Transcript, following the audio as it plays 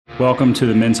Welcome to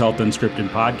the Men's Health Unscripted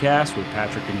podcast with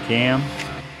Patrick and Cam.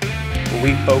 Where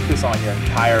we focus on your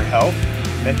entire health,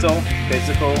 mental,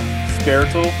 physical,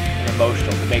 spiritual, and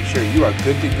emotional to make sure you are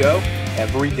good to go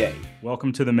every day.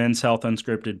 Welcome to the Men's Health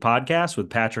Unscripted podcast with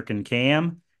Patrick and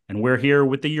Cam. And we're here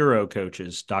with the Uro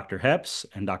coaches, Dr. Hepps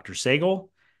and Dr. Sehgal.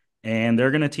 And they're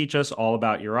going to teach us all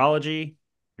about urology,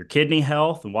 your kidney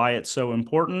health, and why it's so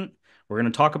important. We're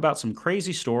going to talk about some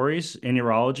crazy stories in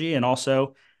urology and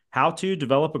also how to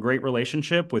develop a great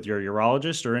relationship with your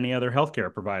urologist or any other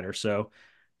healthcare provider. So,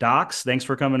 docs, thanks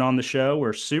for coming on the show.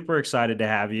 We're super excited to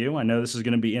have you. I know this is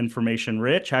going to be information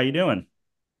rich. How you doing?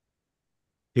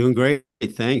 Doing great.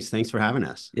 Thanks. Thanks for having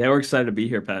us. Yeah, we're excited to be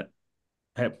here, Pat.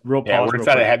 Hey, We're excited quick.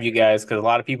 to have you guys because a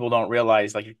lot of people don't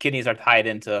realize like your kidneys are tied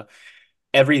into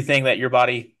everything that your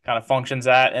body kind of functions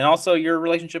at. And also your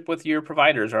relationship with your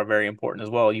providers are very important as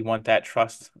well. You want that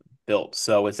trust built.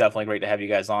 So it's definitely great to have you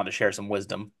guys on to share some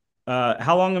wisdom.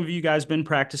 How long have you guys been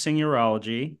practicing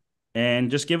urology? And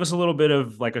just give us a little bit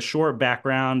of like a short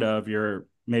background of your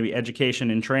maybe education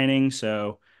and training,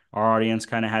 so our audience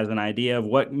kind of has an idea of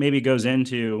what maybe goes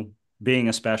into being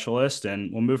a specialist,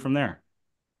 and we'll move from there.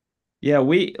 Yeah,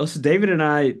 listen, David and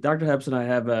I, Dr. Hepps and I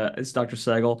it's Dr.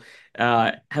 Sehgal,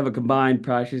 have a combined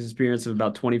practice experience of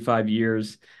about 25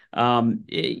 years.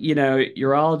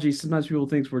 Urology, sometimes people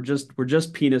think we're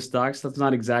just penis docs. That's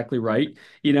not exactly right.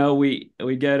 We go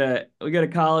to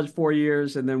college 4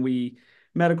 years, and then we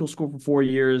medical school for 4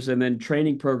 years, and then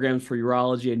training programs for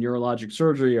urology and urologic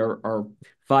surgery are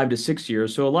 5 to 6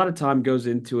 years. So a lot of time goes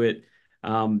into it.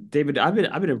 David, I've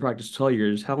been in practice 12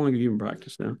 years. How long have you been in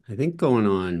practice now? I think going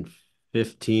on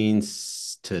 15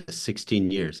 to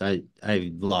 16 years. I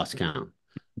lost count.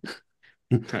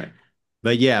 Okay.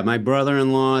 But yeah, my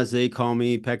brother-in-laws, they call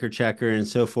me pecker checker and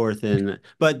so forth.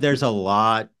 But there's a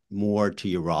lot more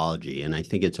to urology, and I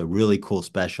think it's a really cool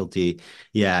specialty.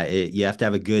 Yeah, you have to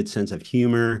have a good sense of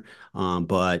humor,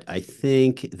 but I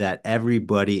think that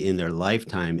everybody in their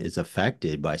lifetime is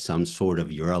affected by some sort of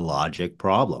urologic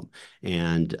problem.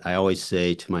 And I always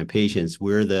say to my patients,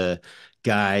 we're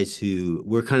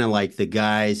kind of like the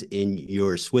guys in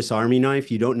your Swiss Army knife.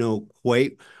 You don't know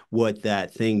quite what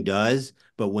that thing does,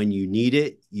 but when you need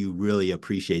it, you really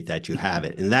appreciate that you have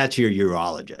it. And that's your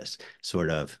urologist, sort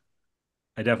of.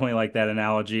 I definitely like that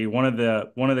analogy. One of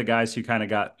the guys who kind of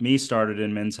got me started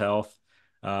in men's health,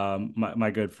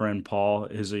 my good friend Paul,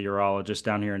 is a urologist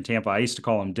down here in Tampa. I used to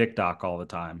call him Dick Doc all the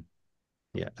time.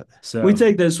 Yeah. So we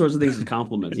take those sorts of things as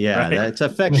compliments. Yeah, right? That's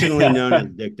affectionately known as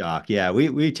Dick Doc. Yeah,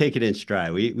 we take it in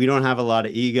stride. We don't have a lot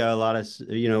of ego. A lot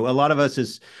of us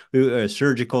is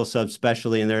surgical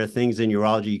subspecialty, and there are things in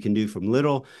urology you can do from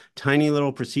tiny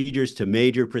little procedures to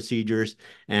major procedures.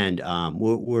 And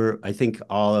I think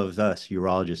all of us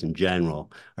urologists in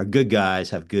general are good guys,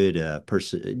 have good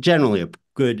generally a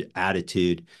good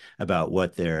attitude about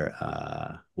what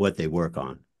they work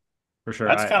on. For sure.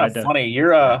 That's kind of funny.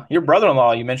 Your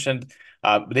brother-in-law, you mentioned,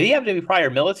 did he have to be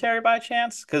prior military by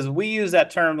chance? Because we use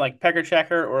that term like pecker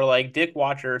checker or like dick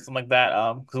watcher or something like that.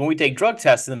 Because when we take drug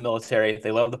tests in the military, they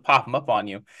love to pop them up on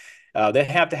you. They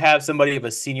have to have somebody of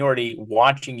a seniority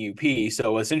watching you pee.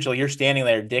 So essentially, you're standing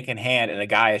there, dick in hand, and a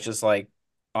guy is just like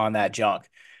on that junk.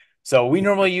 So we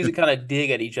normally use it kind of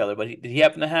dig at each other. But did he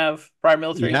happen to have prior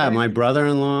military? Yeah, my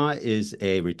brother-in-law is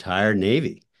a retired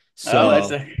Navy. So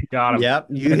got him. Yep,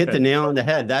 you hit the nail on the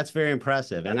head. That's very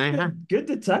impressive. And I have good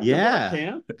detective yeah, work,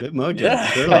 Cam. good mojo.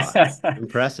 Yeah.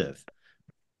 Impressive.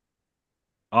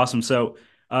 Awesome. So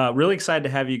really excited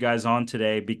to have you guys on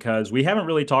today because we haven't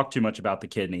really talked too much about the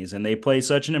kidneys, and they play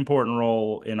such an important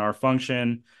role in our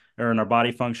function or in our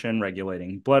body function,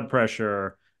 regulating blood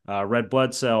pressure, red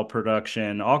blood cell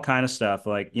production, all kind of stuff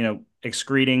like,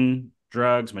 excreting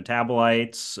drugs,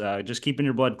 metabolites, just keeping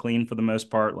your blood clean for the most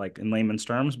part, like in layman's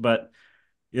terms. But,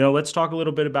 let's talk a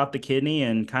little bit about the kidney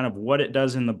and kind of what it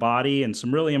does in the body and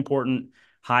some really important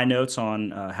high notes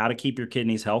on how to keep your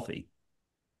kidneys healthy.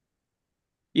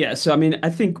 Yeah, so I mean, I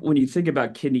think when you think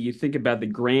about kidney, you think about the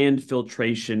grand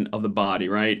filtration of the body,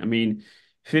 right? I mean,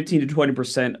 15 to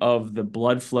 20% of the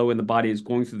blood flow in the body is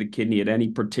going through the kidney at any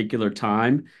particular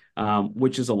time,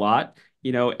 which is a lot.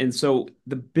 And so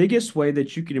the biggest way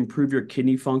that you can improve your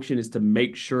kidney function is to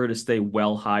make sure to stay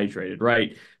well hydrated,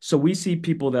 right? So we see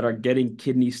people that are getting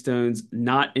kidney stones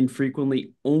not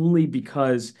infrequently only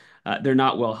because they're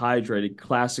not well hydrated.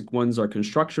 Classic ones are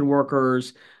construction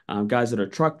workers, guys that are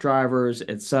truck drivers,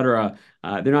 etc.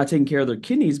 They're not taking care of their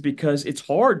kidneys because it's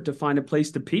hard to find a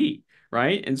place to pee.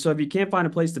 Right. And so if you can't find a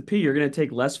place to pee, you're going to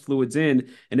take less fluids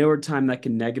in, and over time that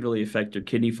can negatively affect your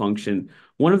kidney function.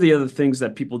 One of the other things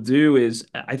that people do is,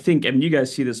 I think, and you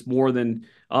guys see this more than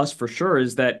us for sure,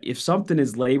 is that if something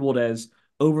is labeled as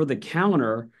over the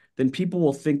counter, then people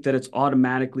will think that it's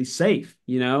automatically safe,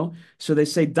 you know? So they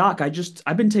say, Doc,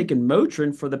 I've been taking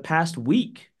Motrin for the past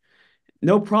week.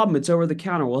 No problem, it's over the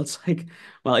counter. Well, it's like,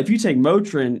 well, if you take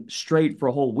Motrin straight for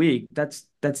a whole week, that's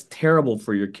terrible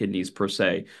for your kidneys per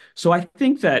se. So I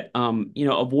think that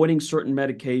avoiding certain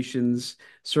medications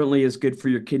certainly is good for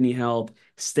your kidney health,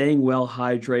 staying well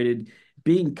hydrated,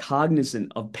 being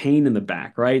cognizant of pain in the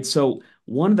back, right? So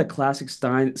one of the classic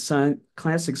signs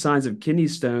of kidney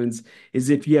stones is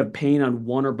if you have pain on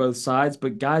one or both sides,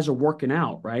 but guys are working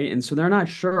out, right? And so they're not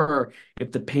sure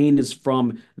if the pain is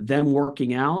from them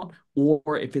working out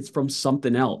or if it's from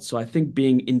something else. So I think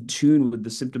being in tune with the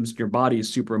symptoms of your body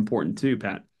is super important too,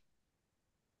 Pat.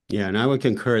 Yeah, and I would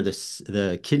concur.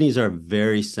 The kidneys are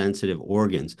very sensitive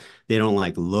organs. They don't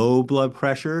like low blood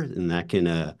pressure, and that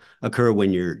can occur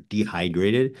when you're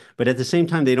dehydrated. But at the same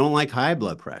time, they don't like high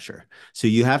blood pressure. So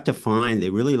you have to find they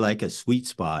really like a sweet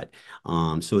spot.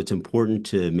 So it's important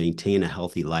to maintain a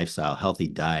healthy lifestyle, healthy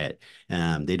diet.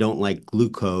 They don't like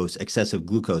glucose, excessive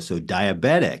glucose. So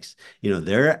diabetics,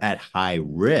 they're at high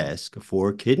risk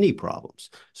for kidney problems.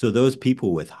 So those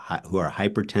people who are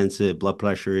hypertensive, blood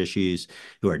pressure issues,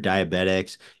 who are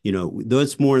diabetics,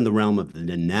 those more in the realm of the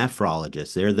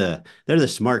nephrologists. They're the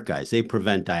smart guys. They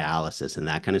prevent dialysis and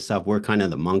that kind of stuff. We're kind of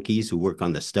the monkeys who work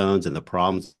on the stones and the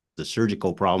problems, the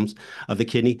surgical problems of the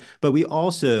kidney. But we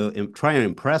also try and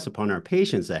impress upon our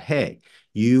patients that, hey,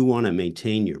 you want to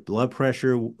maintain your blood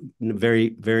pressure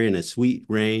very, very in a sweet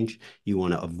range. You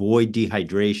want to avoid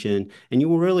dehydration, and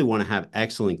you really want to have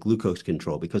excellent glucose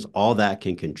control because all that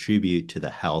can contribute to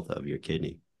the health of your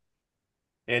kidney.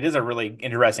 It is a really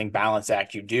interesting balance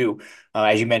act you do,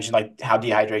 as you mentioned, like how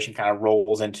dehydration kind of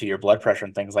rolls into your blood pressure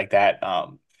and things like that.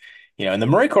 In the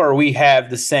Marine Corps, we have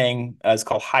the saying it's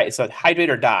called hydrate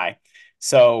or die.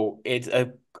 So it's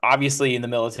obviously in the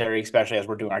military, especially as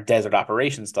we're doing our desert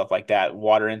operations, stuff like that,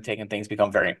 water intake and things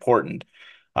become very important.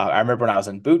 I remember when I was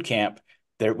in boot camp,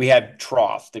 there we had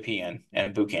troughs to pee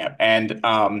in boot camp, and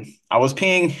I was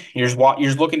peeing. You're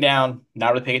just looking down,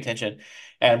 not really paying attention,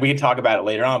 and we can talk about it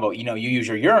later on. But you use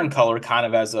your urine color kind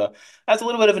of as a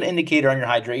little bit of an indicator on your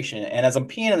hydration. And as I'm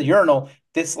peeing in the urinal,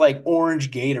 this like orange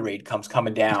Gatorade comes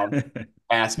coming down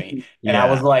past me, and I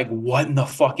was Yeah. like, "What in the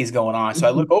fuck is going on?" So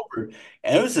I look over,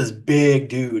 and it was this big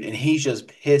dude, and he's just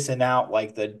pissing out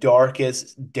like the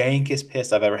darkest, dankest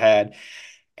piss I've ever had.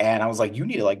 And I was like, you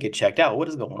need to like get checked out. What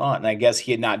is going on? And I guess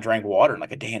he had not drank water in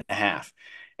like a day and a half.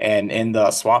 And in the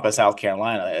swamp of South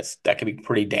Carolina, that could be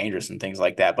pretty dangerous and things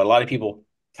like that. But a lot of people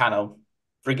kind of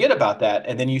forget about that.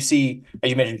 And then you see,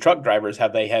 as you mentioned, truck drivers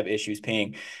they have issues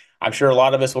peeing. I'm sure a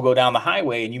lot of us will go down the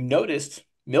highway and you noticed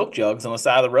milk jugs on the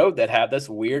side of the road that have this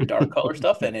weird dark color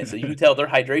stuff in it. So you can tell their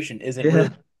hydration isn't really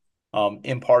Yeah.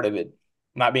 in part of it,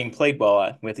 not being played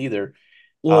well with either.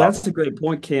 Well, Um, that's a great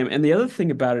point, Cam. And the other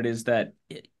thing about it is that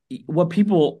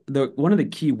one of the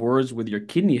key words with your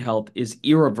kidney health is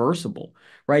irreversible,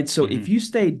 right? So if Mhm. you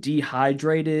stay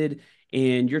dehydrated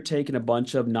and you're taking a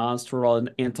bunch of non-steroidal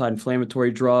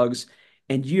anti-inflammatory drugs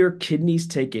and your kidneys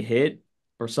take a hit,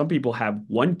 or some people have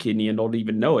one kidney and don't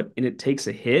even know it, and it takes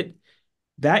a hit,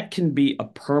 that can be a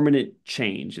permanent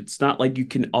change. It's not like you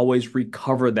can always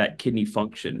recover that kidney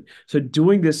function. So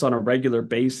doing this on a regular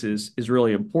basis is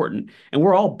really important. And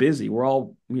we're all busy. We're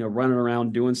all, running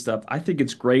around doing stuff. I think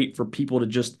it's great for people to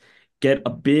just get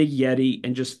a big Yeti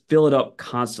and just fill it up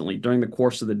constantly during the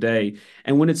course of the day.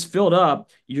 And when it's filled up,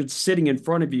 you're sitting in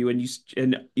front of you and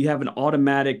you have an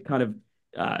automatic kind of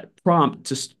prompt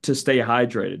to stay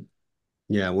hydrated.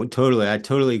 Yeah, well, totally. I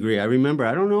totally agree. I remember,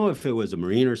 I don't know if it was a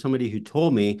Marine or somebody who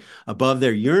told me above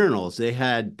their urinals, they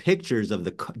had pictures of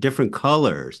the different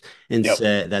colors and yep.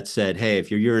 said, hey,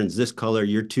 if your urine's this color,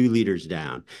 you're 2 liters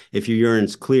down. If your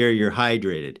urine's clear, you're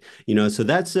hydrated. So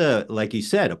that's like you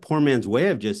said, a poor man's way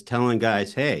of just telling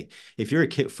guys, hey, if you're a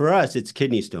kid, for us, it's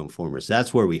kidney stone formers.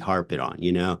 That's where we harp it on,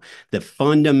 the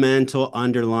fundamental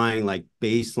underlying like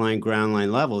baseline ground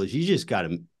line level is you just got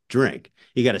to drink.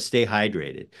 You got to stay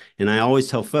hydrated. And I always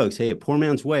tell folks, hey, a poor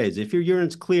man's way is if your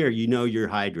urine's clear, you're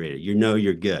hydrated.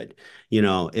 You're good.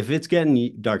 If it's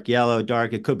getting dark yellow,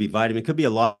 dark, it could be vitamin, it could be a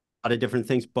lot of different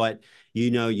things, but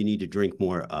you need to drink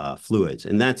more fluids.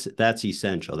 And that's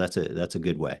essential. That's a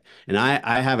good way. And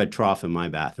I have a trough in my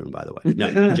bathroom, by the way. No,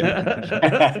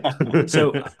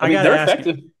 So I mean, they're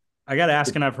effective. I got to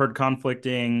ask, and I've heard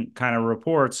conflicting kind of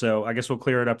reports. So I guess we'll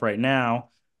clear it up right now.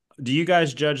 Do you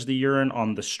guys judge the urine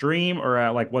on the stream or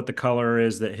at like what the color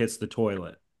is that hits the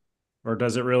toilet? Or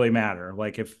does it really matter?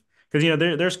 Like because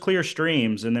there's clear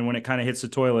streams, and then when it kind of hits the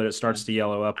toilet, it starts to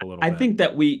yellow up a little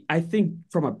bit. I think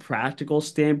from a practical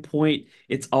standpoint,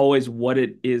 it's always what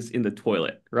it is in the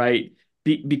toilet, right?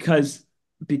 Because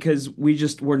because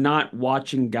we're not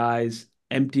watching guys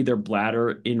empty their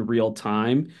bladder in real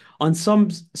time. On some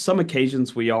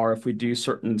occasions we are, if we do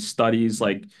certain studies,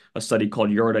 like a study called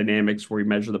urodynamics, where we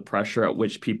measure the pressure at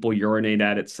which people urinate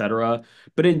at, etc.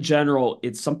 But in general,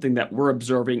 it's something that we're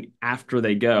observing after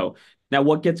they go. Now,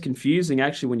 what gets confusing,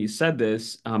 actually, when you said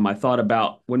this, I thought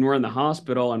about when we're in the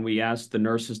hospital and we ask the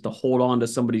nurses to hold on to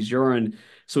somebody's urine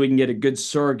so we can get a good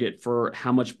surrogate for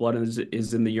how much blood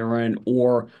is in the urine,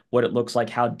 or what it looks like,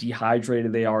 how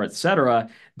dehydrated they are, etc.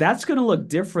 That's going to look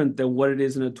different than what it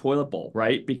is in a toilet bowl,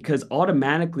 right? Because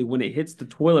automatically when it hits the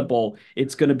toilet bowl,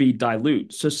 it's going to be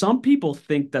dilute. So some people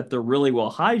think that they're really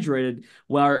well hydrated,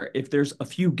 where if there's a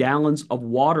few gallons of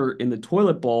water in the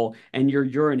toilet bowl and your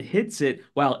urine hits it,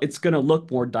 well, it's going to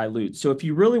look more dilute. So if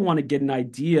you really want to get an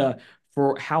idea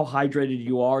for how hydrated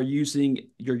you are using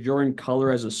your urine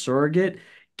color as a surrogate,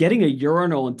 getting a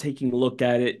urinal and taking a look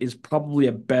at it is probably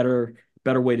a better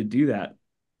way to do that.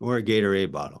 Or a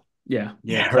Gatorade bottle. Yeah.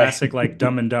 Yeah, Right. classic like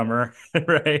Dumb and Dumber,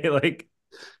 right? Like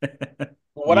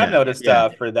What I've Yeah, noticed yeah.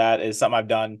 for that is something I've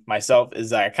done myself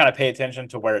is I kind of pay attention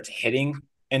to where it's hitting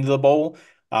into the bowl,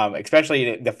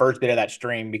 especially the first bit of that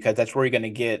stream, because that's where you're going to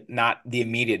get not the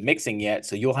immediate mixing yet.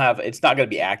 So you'll have, it's not going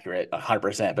to be accurate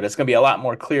 100%, but it's going to be a lot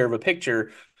more clear of a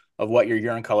picture of what your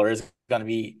urine color is going to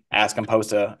be as opposed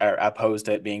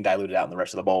to it being diluted out in the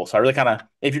rest of the bowl. So I really kind of,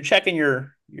 if you're checking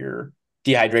your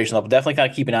dehydration level, definitely kind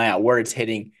of keep an eye out where it's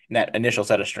hitting in that initial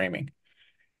set of streaming.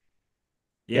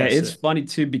 Yeah, yes, it's funny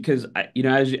too because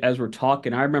as we're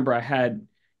talking, I remember I had,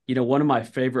 one of my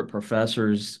favorite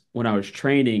professors when I was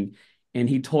training, and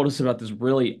he told us about this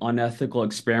really unethical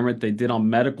experiment they did on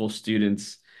medical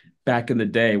students back in the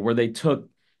day, where they took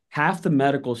half the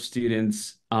medical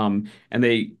students, and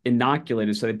they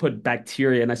inoculated. So they put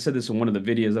bacteria, and I said this in one of the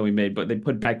videos that we made, but they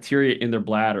put bacteria in their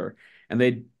bladder, and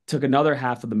they took another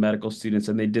half of the medical students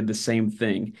and they did the same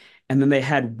thing. And then they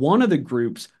had one of the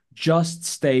groups just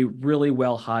stay really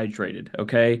well hydrated.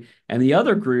 Okay. And the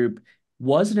other group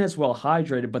wasn't as well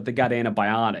hydrated, but they got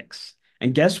antibiotics.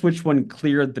 And guess which one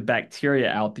cleared the bacteria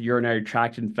out, the urinary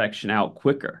tract infection out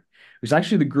quicker? It was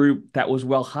actually the group that was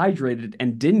well hydrated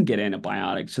and didn't get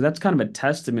antibiotics. So that's kind of a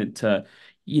testament to,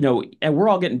 and we're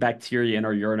all getting bacteria in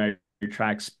our urinary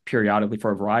tracts periodically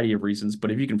for a variety of reasons.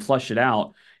 But if you can flush it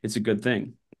out, it's a good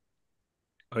thing.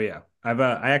 oh yeah.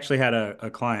 I actually had a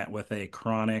client with a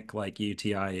chronic like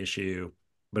UTI issue,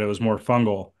 but it was more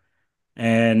fungal.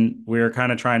 And we were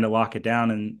kind of trying to lock it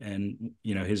down, and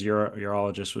his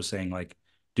urologist was saying like,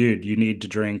 dude, you need to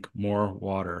drink more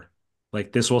water.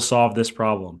 Like this will solve this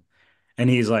problem.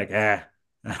 And he's like, I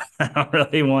don't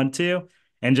really want to,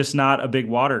 and just not a big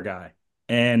water guy.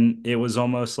 And it was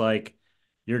almost like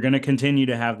you're going to continue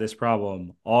to have this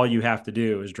problem. All you have to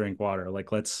do is drink water.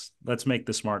 Like let's make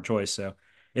the smart choice. So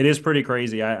it is pretty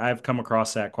crazy. I've come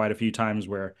across that quite a few times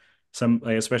where some,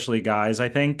 like, especially guys, I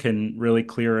think, can really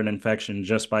clear an infection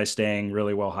just by staying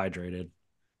really well hydrated.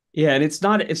 Yeah, and it's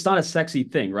not a sexy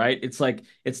thing, right? It's like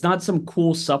it's not some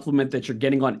cool supplement that you're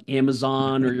getting on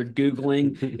Amazon or you're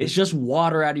Googling. It's just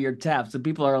water out of your tap. So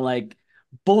people are like,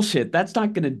 bullshit, that's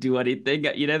not gonna do anything.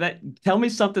 That tell me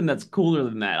something that's cooler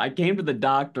than that. I came to the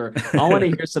doctor. I want to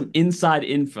hear some inside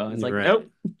info. It's like, Right.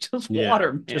 nope, just Yeah.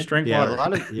 water, man. Just drink Yeah, water.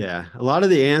 a lot of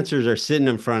the answers are sitting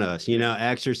in front of us.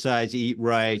 Exercise, eat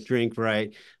right, drink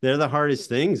right. They're the hardest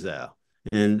things though.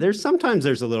 And sometimes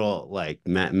there's a little like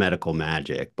medical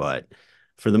magic, but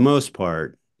for the most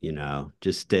part,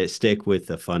 just stick with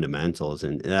the fundamentals,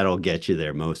 and that'll get you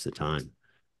there most of the time.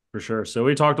 For sure. So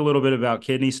we talked a little bit about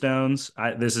kidney stones.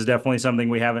 This is definitely something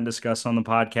we haven't discussed on the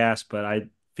podcast, but I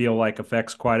feel like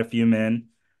affects quite a few men,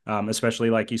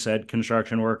 especially like you said,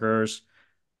 construction workers,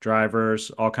 drivers,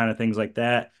 all kind of things like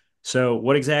that. So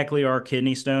what exactly are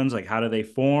kidney stones? Like how do they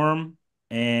form?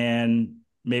 And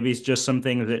maybe it's just some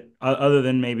things that other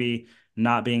than maybe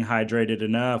not being hydrated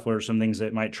enough, what are some things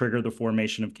that might trigger the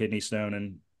formation of kidney stone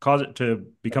and cause it to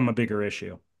become a bigger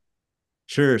issue?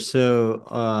 Sure.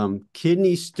 So,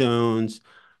 kidney stones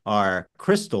are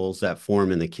crystals that form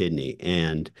in the kidney,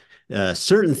 and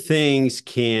certain things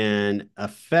can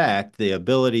affect the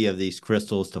ability of these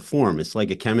crystals to form. It's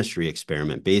like a chemistry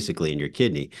experiment, basically, in your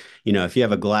kidney. If you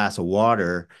have a glass of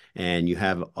water and you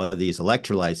have these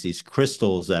electrolytes, these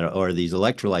crystals or these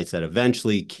electrolytes that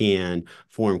eventually can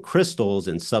form crystals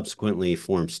and subsequently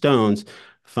form stones.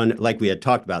 Like we had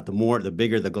talked about, the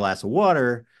bigger the glass of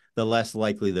water, the less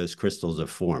likely those crystals have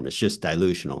formed. It's just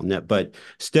dilutional. But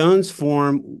stones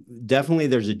form, definitely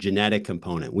there's a genetic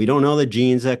component. We don't know the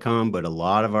genes that come, but a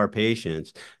lot of our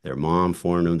patients, their mom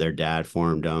formed them, their dad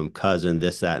formed them, cousin,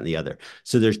 this, that, and the other.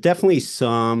 So there's definitely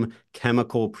some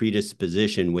chemical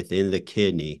predisposition within the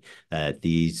kidney that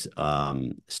these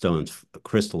stones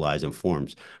crystallize and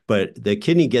forms. But the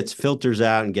kidney filters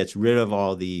out and gets rid of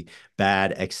all the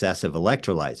bad excessive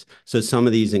electrolytes. So some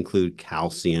of these include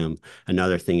calcium.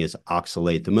 Another thing is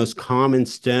oxalate. The most common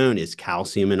stone is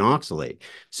calcium and oxalate.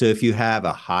 So if you have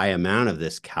a high amount of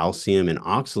this calcium and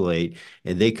oxalate,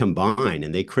 and they combine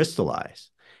and they crystallize.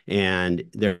 And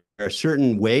there are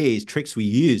certain ways, tricks we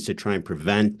use to try and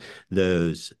prevent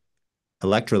those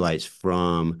electrolytes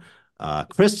from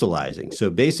crystallizing.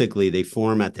 So basically, they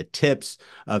form at the tips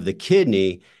of the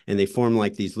kidney, and they form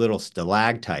like these little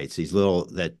stalactites, these little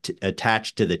that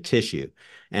attach to the tissue.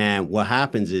 And what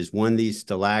happens is when these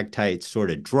stalactites sort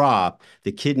of drop,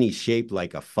 the kidney's shaped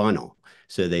like a funnel.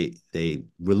 So they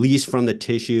release from the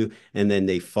tissue, and then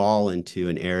they fall into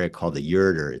an area called the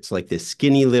ureter. It's like this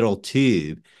skinny little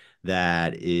tube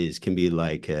that can be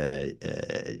like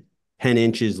 10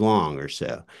 inches long or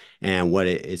so. And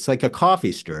it's like a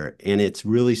coffee stir, and it's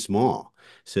really small.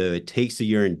 So it takes the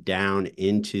urine down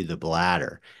into the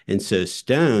bladder. And so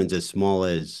stones as small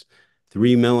as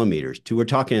 3 millimeters, we're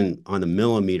talking on the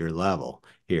millimeter level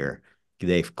here,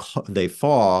 they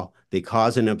fall, they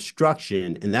cause an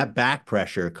obstruction, and that back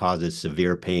pressure causes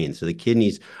severe pain. So the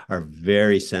kidneys are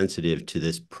very sensitive to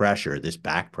this pressure, this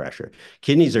back pressure.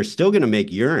 Kidneys are still going to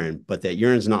make urine, but that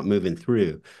urine's not moving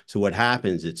through. So what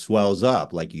happens, it swells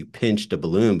up like you pinched a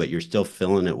balloon, but you're still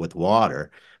filling it with water,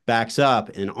 backs up,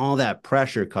 and all that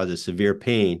pressure causes severe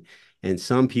pain. And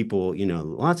some people,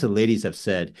 lots of ladies have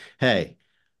said, hey,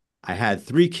 I had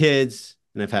 3 kids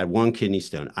and I've had 1 kidney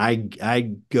stone.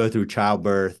 I go through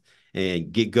childbirth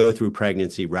and go through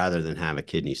pregnancy rather than have a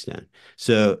kidney stone.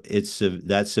 So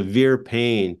that severe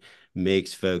pain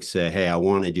makes folks say, hey, I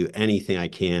want to do anything I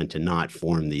can to not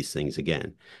form these things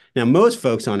again. Now, most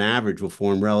folks on average will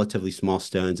form relatively small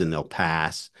stones and they'll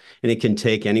pass. And it can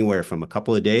take anywhere from a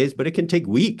couple of days, but it can take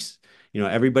weeks.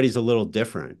 Everybody's a little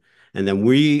different. And then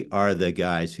we are the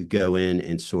guys who go in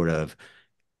and sort of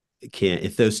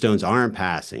if those stones aren't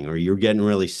passing or you're getting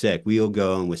really sick, we'll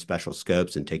go in with special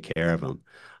scopes and take care of them.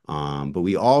 But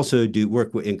we also do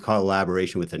work in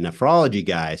collaboration with the nephrology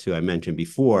guys who I mentioned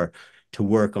before to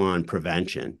work on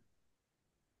prevention.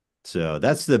 So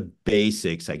that's the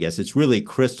basics, I guess. It's really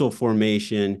crystal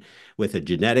formation with a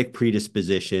genetic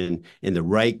predisposition in the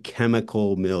right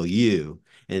chemical milieu.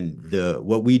 And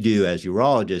what we do as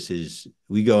urologists is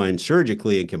we go in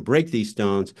surgically and can break these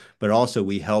stones, but also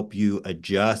we help you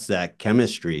adjust that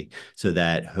chemistry so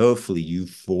that hopefully you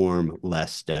form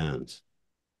less stones.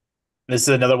 This is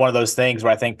another one of those things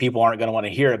where I think people aren't going to want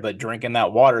to hear it, but drinking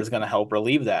that water is going to help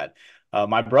relieve that.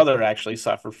 My brother actually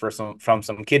suffered from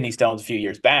some kidney stones a few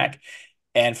years back.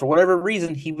 And for whatever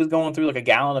reason, he was going through like a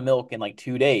gallon of milk in like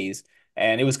 2 days.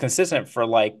 And it was consistent for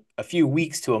like a few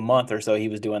weeks to a month or so. He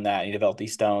was doing that. And he developed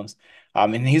these stones.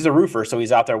 And he's a roofer. So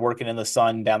he's out there working in the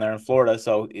sun down there in Florida.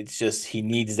 So it's just he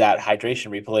needs that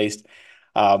hydration replaced.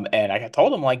 And I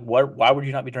told him, like, why would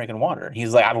you not be drinking water? And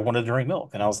he's like, I don't want to drink milk.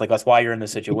 And I was like, that's why you're in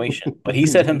this situation. But he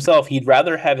said himself, he'd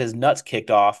rather have his nuts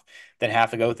kicked off than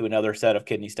have to go through another set of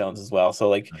kidney stones as well. So,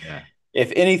 like, Yeah.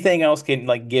 if anything else can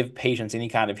like give patients any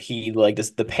kind of heed, like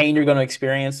this, the pain you're going to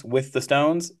experience with the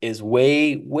stones is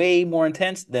way, way more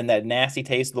intense than that nasty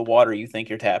taste of the water you think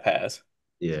your tap has.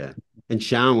 Yeah. And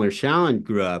Shailen, where Shailen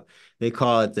grew up, they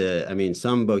call it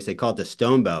some books, they call it the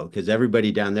Stone Belt because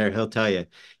everybody down there, he'll tell you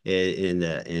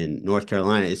in North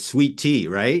Carolina, it's sweet tea,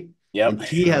 right? Yep. And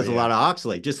tea has a lot of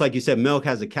oxalate. Just like you said, milk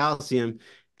has the calcium.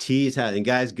 And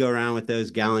guys go around with those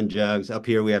gallon jugs. Up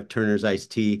here, we have Turner's iced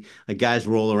tea. Like guys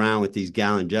roll around with these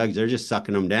gallon jugs. They're just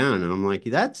sucking them down. And I'm like,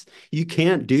 you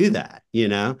can't do that,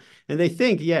 And they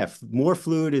think, yeah, more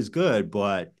fluid is good,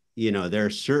 but, there are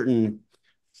certain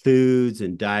foods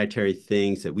and dietary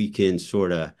things that we can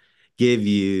sort of give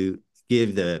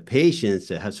the patients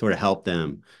to sort of help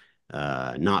them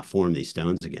not form these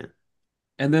stones again.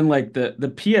 And then like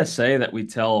the PSA that we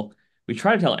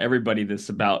try to tell everybody this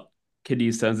about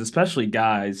kidney stones, especially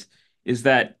guys, is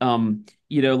that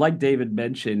like David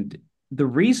mentioned, the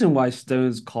reason why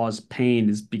stones cause pain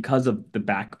is because of the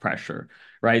back pressure,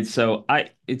 right? So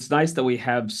it's nice that we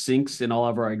have sinks in all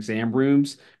of our exam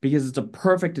rooms because it's a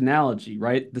perfect analogy,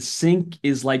 right? The sink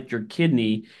is like your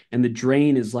kidney and the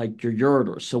drain is like your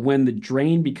ureter. So when the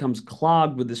drain becomes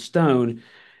clogged with the stone,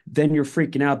 then you're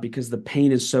freaking out because the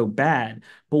pain is so bad.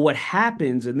 But what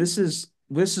happens, and this is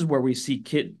where we see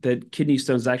that kidney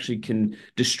stones actually can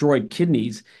destroy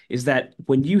kidneys, is that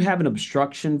when you have an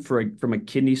obstruction from a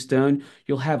kidney stone,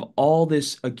 you'll have all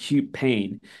this acute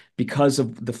pain because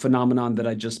of the phenomenon that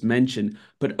I just mentioned.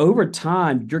 But over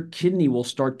time, your kidney will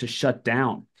start to shut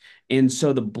down. And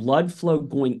so the blood flow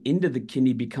going into the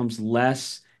kidney becomes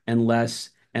less and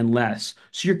less and less.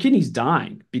 So your kidney's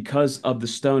dying because of the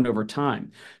stone over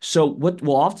time. So what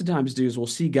we'll oftentimes do is we'll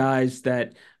see guys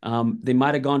that they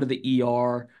might have gone to the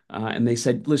ER and they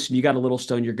said, listen, you got a little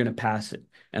stone, you're going to pass it.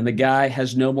 And the guy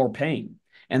has no more pain.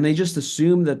 And they just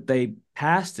assume that they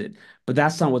passed it. But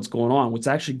that's not what's going on. What's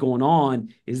actually going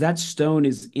on is that stone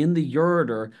is in the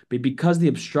ureter, but because the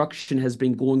obstruction has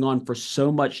been going on for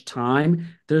so much time,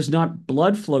 there's not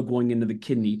blood flow going into the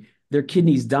kidney. Their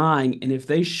kidney's dying. And if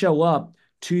they show up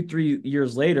 2, 3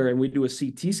 years later and we do a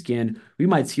CT scan, we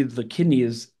might see that the kidney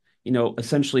is,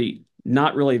 essentially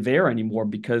not really there anymore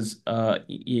because they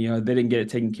didn't get it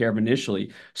taken care of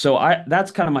initially. So that's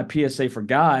kind of my PSA for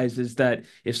guys is that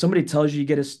if somebody tells you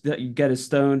you get a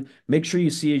stone, make sure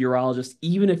you see a urologist,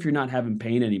 even if you're not having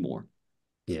pain anymore.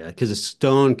 Yeah, because a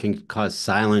stone can cause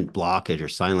silent blockage or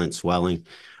silent swelling,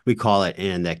 we call it,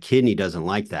 and that kidney doesn't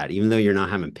like that, even though you're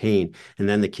not having pain, and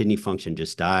then the kidney function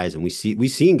just dies. And we've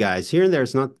seen guys here and there.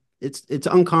 It's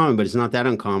uncommon, but it's not that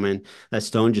uncommon. That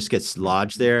stone just gets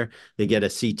lodged there. They get a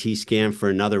CT scan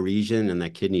for another region, and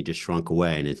that kidney just shrunk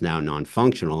away, and it's now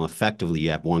non-functional. Effectively,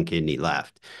 you have one kidney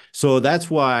left. So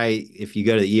that's why if you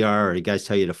go to the ER or you guys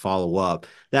tell you to follow up,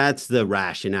 that's the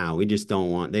rationale. They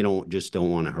don't just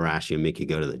don't want to harass you and make you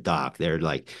go to the doc. They're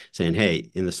like saying, hey,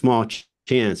 in the small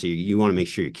chance, you want to make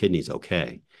sure your kidney's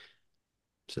okay.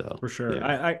 So For sure.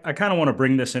 yeah. I kind of want to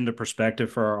bring this into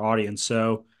perspective for our audience.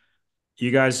 So you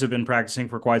guys have been practicing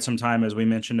for quite some time, as we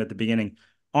mentioned at the beginning.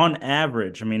 On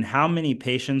average, I mean, how many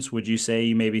patients would you say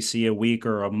you maybe see a week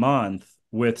or a month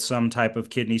with some type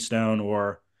of kidney stone,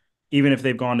 or even if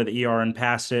they've gone to the ER and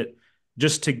passed it,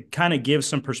 just to kind of give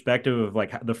some perspective of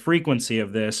like the frequency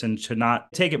of this and to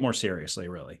not take it more seriously,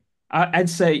 really? I'd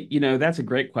say, that's a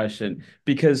great question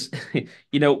because,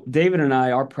 David and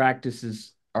I, our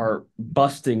practices are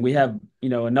busting. We have,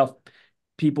 enough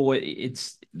people.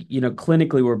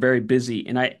 Clinically, we're very busy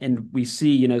and we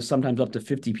see, sometimes up to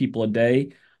 50 people a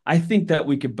day. I think that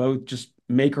we could both just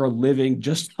make our living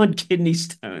just on kidney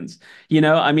stones,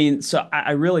 I mean, so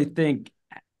I really think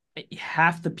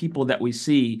half the people that we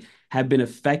see have been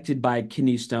affected by a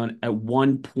kidney stone at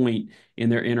one point in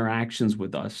their interactions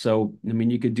with us. So, I mean,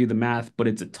 you could do the math, but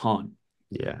it's a ton.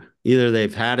 Yeah. Either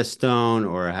they've had a stone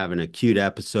or have an acute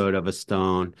episode of a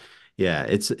stone. Yeah,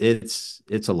 it's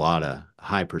a lot of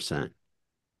high percent.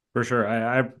 For sure.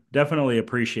 I definitely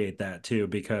appreciate that too,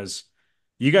 because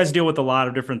you guys deal with a lot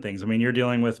of different things. I mean, you're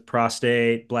dealing with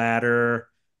prostate, bladder,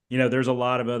 there's a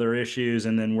lot of other issues.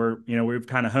 And then we've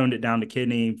kind of honed it down to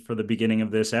kidney for the beginning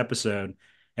of this episode.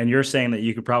 And you're saying that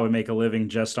you could probably make a living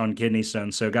just on kidney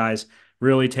stones. So guys,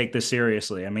 really take this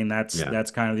seriously. I mean, Yeah.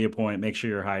 that's kind of the point. Make sure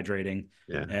you're hydrating.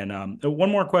 Yeah. And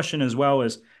one more question as well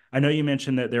is, I know you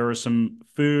mentioned that there were some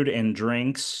food and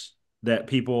drinks that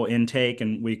people intake,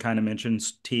 and we kind of mentioned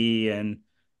tea and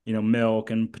milk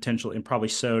and potentially and probably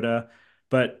soda.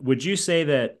 But would you say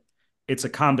that it's a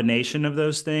combination of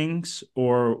those things,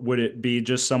 or would it be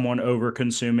just someone over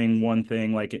consuming one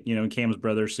thing, like in Cam's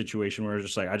brother's situation where it's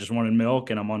just like, I just wanted milk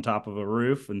and I'm on top of a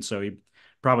roof, and so he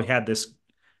probably had this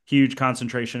huge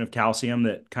concentration of calcium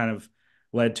that kind of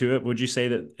led to it? Would you say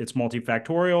that it's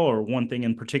multifactorial, or one thing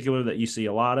in particular that you see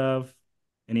a lot of?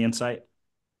 Any insight?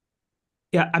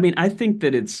 Yeah, I mean, I think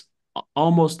that it's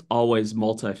almost always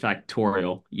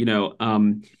multifactorial.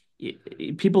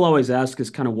 People always ask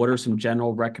us kind of what are some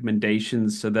general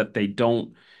recommendations so that they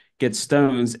don't get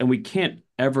stones, and we can't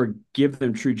ever give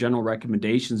them true general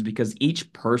recommendations because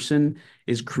each person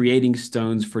is creating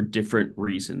stones for different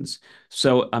reasons.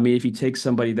 So, I mean, if you take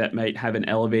somebody that might have an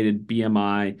elevated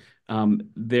BMI,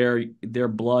 their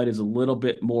blood is a little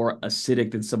bit more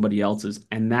acidic than somebody else's,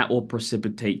 and that will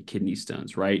precipitate kidney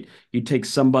stones, right? You take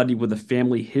somebody with a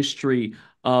family history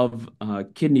of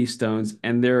kidney stones,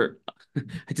 and I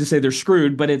hate to say they're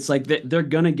screwed, but it's like they're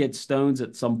gonna get stones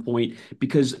at some point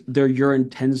because their urine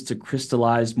tends to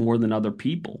crystallize more than other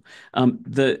people.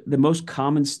 The most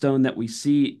common stone that we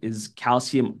see is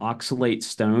calcium oxalate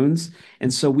stones,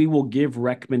 and so we will give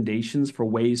recommendations for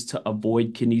ways to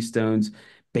avoid kidney stones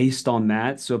based on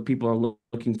that. So if people are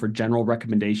looking for general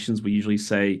recommendations, we usually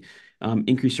say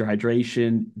increase your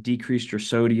hydration, decrease your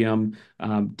sodium,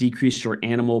 decrease your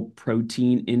animal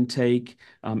protein intake,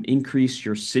 increase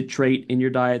your citrate in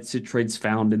your diet. Citrate's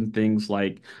found in things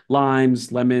like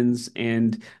limes, lemons,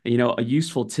 and a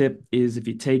useful tip is if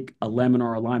you take a lemon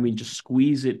or a lime and just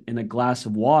squeeze it in a glass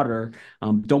of water,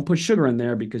 don't put sugar in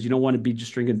there because you don't want to be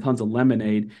just drinking tons of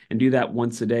lemonade, and do that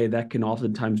once a day. That can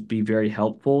oftentimes be very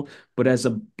helpful. But as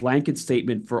a blanket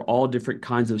statement for all different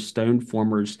different kinds of stone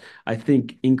formers, I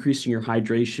think increasing your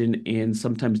hydration and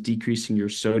sometimes decreasing your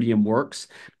sodium works.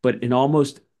 But in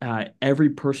almost every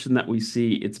person that we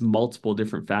see, it's multiple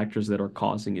different factors that are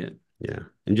causing it. Yeah.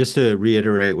 And just to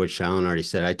reiterate what Shailen already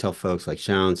said, I tell folks, like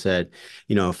Shailen said,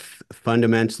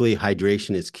 fundamentally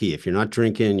hydration is key. If you're not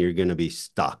drinking, you're going to be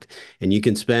stuck. And you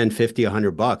can spend 50,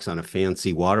 $100 on a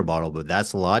fancy water bottle, but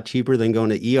that's a lot cheaper than going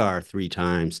to ER 3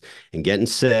 times and getting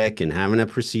sick and having a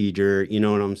procedure. You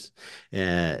know what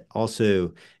I'm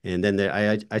also, and then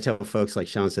I tell folks, like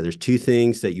Shailen said, there's 2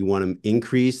 things that you want to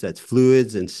increase. That's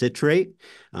fluids and citrate.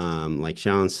 Like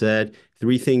Shailen said,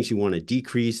 3 things you want to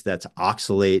decrease. That's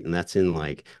oxalate, and that's in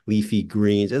like leafy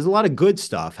greens. There's a lot of good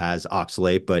stuff has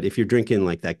oxalate, but if you're drinking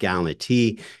like that gallon of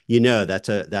tea, that's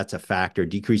a factor.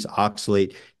 Decrease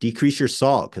oxalate, decrease your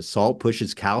salt, because salt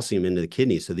pushes calcium into the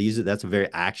kidney. So that's a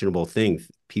very actionable thing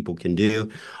people can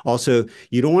do. Also,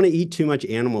 you don't want to eat too much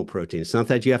animal protein. It's not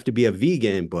that you have to be a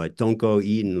vegan, but don't go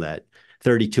eating that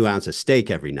 32-ounce of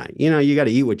steak every night. You got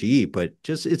to eat what you eat, but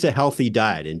just it's a healthy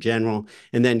diet in general.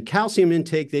 And then calcium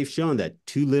intake, they've shown that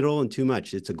too little and too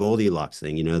much, it's a Goldilocks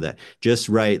thing, that just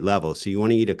right level. So you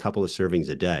want to eat a couple of servings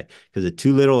a day, because a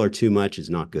too little or too much is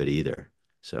not good either.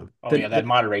 So, yeah, that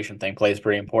moderation thing plays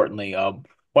pretty importantly.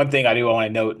 One thing I want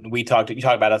to note, you talked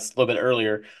about us a little bit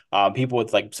earlier, people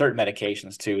with like certain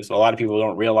medications too. So a lot of people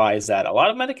don't realize that a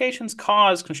lot of medications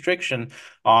cause constriction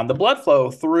on the blood flow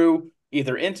through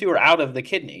either into or out of the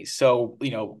kidneys. So,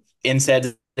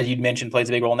 NSAIDs that you'd mentioned plays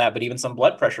a big role in that, but even some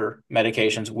blood pressure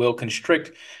medications will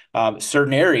constrict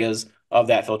certain areas of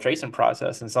that filtration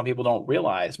process. And some people don't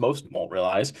realize, most won't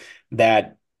realize,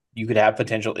 that you could have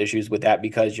potential issues with that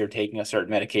because you're taking a certain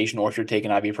medication, or if you're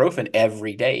taking ibuprofen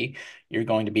every day, you're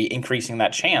going to be increasing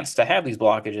that chance to have these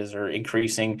blockages, or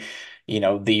increasing,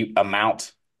 the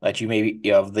amount that you may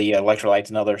of the electrolytes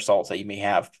and other salts that you may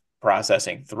have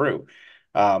processing through.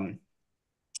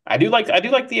 I do like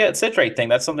the citrate thing.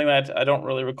 That's something that I don't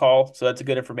really recall. So that's a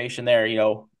good information there.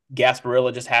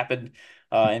 Gasparilla just happened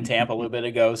in Tampa a little bit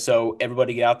ago. So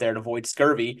everybody get out there and avoid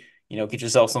scurvy. Get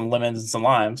yourself some lemons and some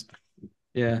limes.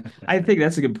 Yeah, I think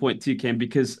that's a good point too, Ken,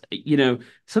 because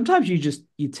sometimes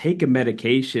you take a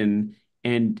medication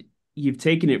and you've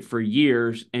taken it for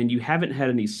years and you haven't had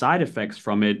any side effects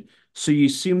from it, so you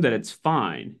assume that it's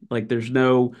fine. Like there's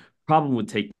no problem with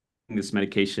taking this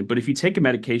medication. But if you take a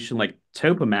medication like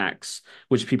Topamax,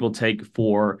 which people take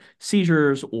for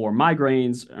seizures or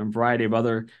migraines and a variety of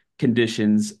other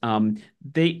conditions,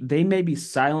 they may be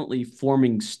silently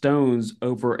forming stones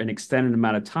over an extended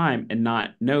amount of time and not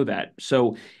know that.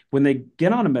 So when they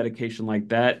get on a medication like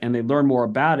that and they learn more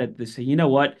about it, they say, you know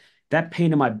what? That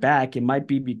pain in my back, it might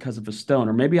be because of a stone,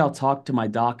 or maybe I'll talk to my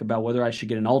doc about whether I should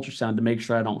get an ultrasound to make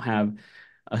sure I don't have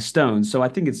a stone. So I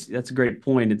think that's a great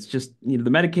point. It's just, the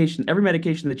medication, every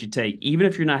medication that you take, even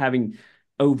if you're not having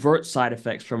overt side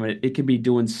effects from it, it could be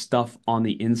doing stuff on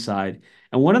the inside.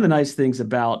 And one of the nice things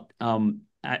about,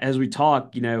 as we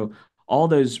talk, all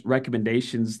those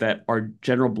recommendations that are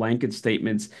general blanket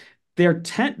statements, they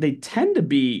tend to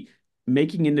be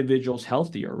making individuals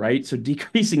healthier, right? So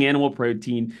decreasing animal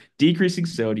protein, decreasing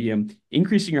sodium,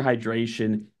 increasing your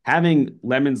hydration, having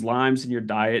lemons, limes in your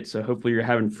diet. So hopefully you're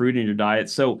having fruit in your diet.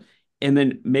 So, and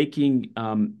then making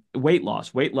weight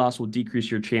loss. Weight loss will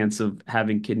decrease your chance of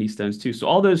having kidney stones too. So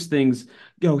all those things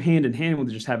go hand in hand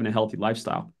with just having a healthy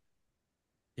lifestyle.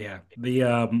 Yeah.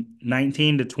 The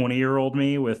 19 to 20-year-old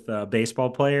me with a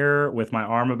baseball player with my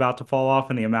arm about to fall off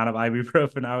and the amount of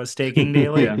ibuprofen I was taking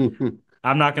daily. Yeah.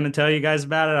 I'm not going to tell you guys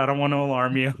about it. I don't want to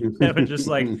alarm you. But just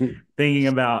like thinking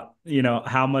about,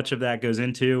 how much of that goes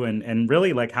into and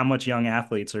really like how much young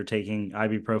athletes are taking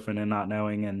ibuprofen and not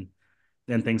knowing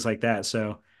and things like that.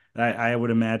 So I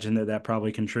would imagine that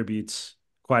probably contributes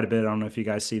quite a bit. I don't know if you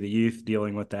guys see the youth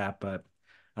dealing with that, but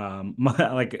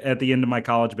like at the end of my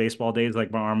college baseball days,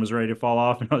 like my arm was ready to fall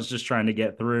off and I was just trying to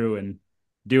get through and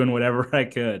doing whatever I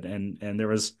could. And there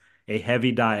was a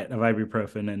heavy diet of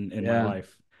ibuprofen in my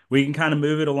life. We can kind of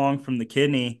move it along from the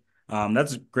kidney.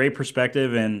 That's a great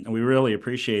perspective, and we really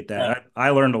appreciate that. I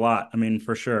learned a lot. I mean,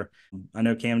 for sure. I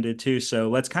know Cam did too. So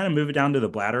let's kind of move it down to the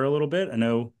bladder a little bit. I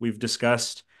know we've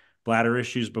discussed bladder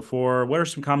issues before. What are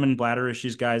some common bladder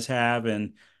issues guys have?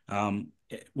 And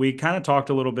we kind of talked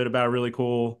a little bit about a really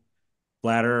cool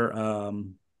bladder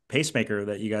pacemaker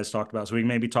that you guys talked about. So we can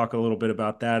maybe talk a little bit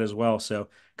about that as well. So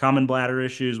common bladder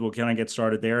issues, we'll kind of get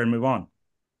started there and move on.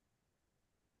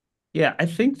 Yeah, I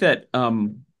think that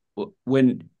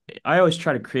when I always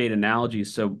try to create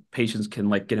analogies so patients can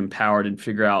like get empowered and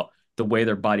figure out the way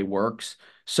their body works.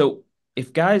 So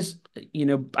if guys,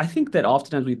 I think that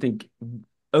oftentimes we think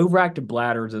overactive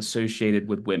bladder is associated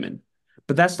with women,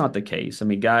 but that's not the case. I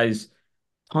mean, guys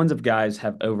tons of guys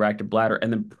have overactive bladder.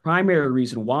 And the primary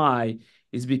reason why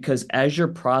is because as your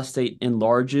prostate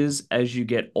enlarges as you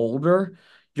get older,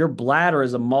 your bladder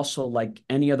is a muscle like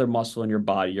any other muscle in your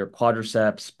body, your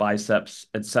quadriceps, biceps,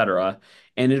 etc.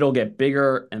 And it'll get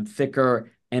bigger and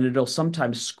thicker, and it'll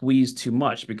sometimes squeeze too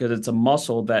much because it's a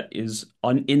muscle that is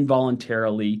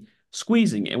involuntarily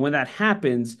squeezing. And when that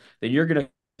happens, then you're going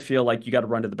to feel like you got to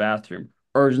run to the bathroom.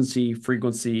 Urgency,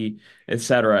 frequency,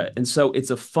 etc. And so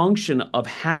it's a function of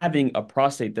having a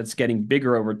prostate that's getting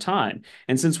bigger over time.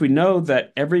 And since we know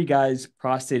that every guy's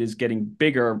prostate is getting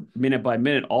bigger minute by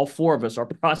minute, all four of us, our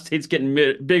prostate's getting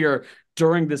bigger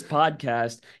during this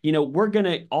podcast, we're going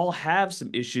to all have some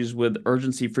issues with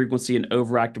urgency, frequency, and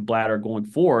overactive bladder going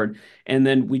forward. And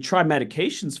then we try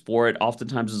medications for it,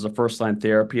 oftentimes as a first-line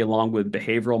therapy, along with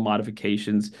behavioral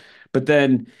modifications. But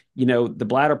then, the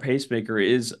bladder pacemaker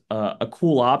is a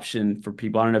cool option for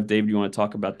people. I don't know if, David, you want to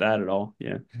talk about that at all?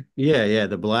 Yeah. Yeah.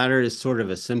 The bladder is sort of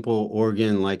a simple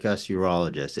organ like us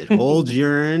urologists. It holds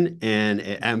urine and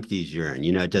it empties urine.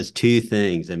 It does two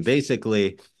things. And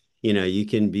basically, you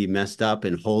can be messed up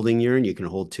in holding urine. You can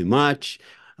hold too much.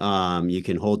 You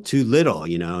can hold too little,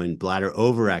 and bladder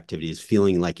overactivity is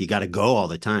feeling like you got to go all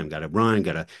the time, got to run,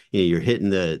 you're hitting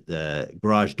the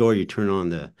garage door, you turn on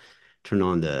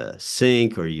the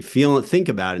sink, or you think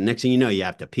about it. Next thing you know, you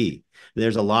have to pee.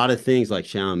 There's a lot of things like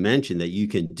Shailen mentioned that you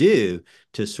can do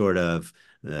to sort of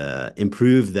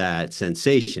improve that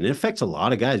sensation. It affects a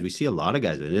lot of guys. We see a lot of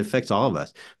guys, and it affects all of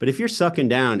us. But if you're sucking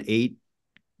down 8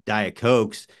 Diet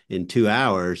Cokes in 2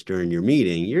 hours during your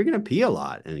meeting, you're going to pee a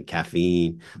lot. And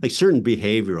caffeine, like certain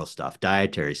behavioral stuff,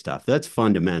 dietary stuff, that's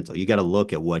fundamental. You got to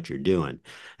look at what you're doing.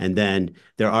 And then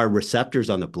there are receptors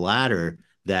on the bladder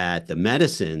that the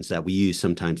medicines that we use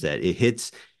sometimes, that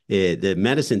the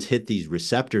medicines hit these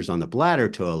receptors on the bladder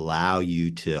to allow you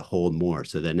to hold more.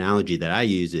 So the analogy that I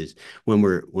use is when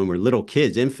we're little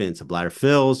kids, infants, the bladder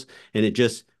fills and it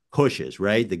just pushes,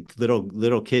 right? The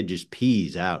little kid just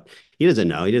pees out. He doesn't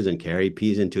know. He doesn't care. He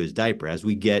pees into his diaper. As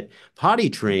we get potty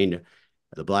trained,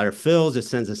 the bladder fills. It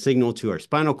sends a signal to our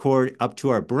spinal cord up to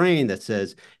our brain that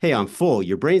says, hey, I'm full.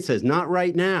 Your brain says, not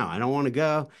right now. I don't want to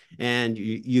go. And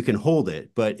you can hold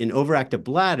it. But in overactive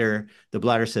bladder, the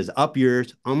bladder says, up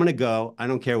yours. I'm going to go. I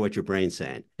don't care what your brain's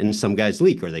saying. And some guys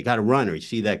leak, or they got to run, or you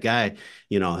see that guy,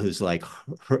 who's like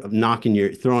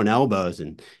throwing elbows,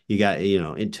 and you got,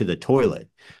 into the toilet.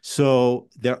 So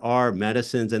there are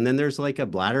medicines. And then there's like a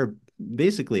bladder,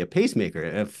 basically a pacemaker.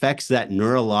 It affects that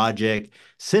neurologic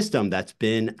system that's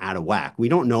been out of whack. We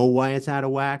don't know why it's out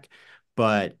of whack,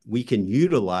 but we can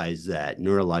utilize that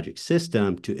neurologic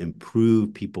system to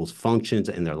improve people's functions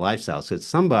and their lifestyles. So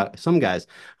some guys,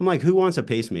 I'm like, who wants a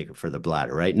pacemaker for the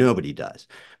bladder, right? Nobody does.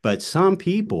 But some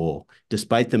people,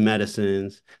 despite the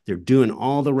medicines, they're doing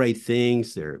all the right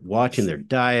things. They're watching their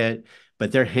diet,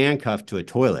 but they're handcuffed to a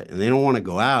toilet, and they don't want to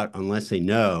go out unless they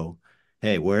know,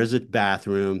 hey, where's the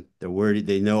bathroom? They're worried.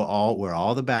 They know where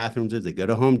all the bathrooms is. They go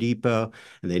to Home Depot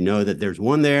and they know that there's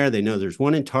one there. They know there's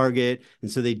one in Target. And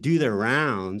so they do their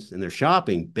rounds and their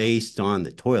shopping based on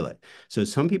the toilet. So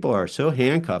some people are so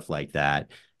handcuffed like that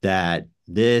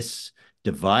this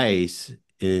device,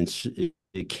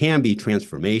 it can be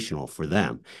transformational for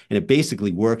them. And it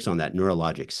basically works on that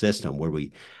neurologic system where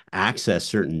we access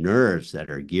certain nerves that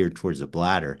are geared towards the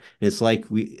bladder. And it's like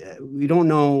we don't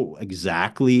know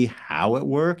exactly how it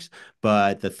works,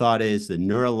 but the thought is the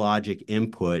neurologic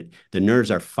input, the nerves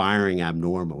are firing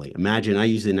abnormally. Imagine, I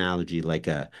use the analogy like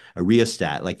a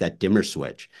rheostat, like that dimmer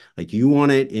switch. Like you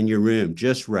want it in your room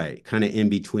just right, kind of in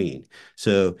between.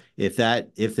 So if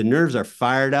the nerves are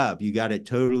fired up,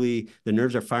 the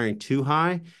nerves are firing too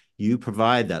high, you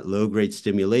provide that low-grade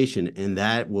stimulation, and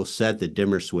that will set the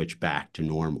dimmer switch back to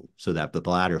normal so that the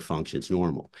bladder functions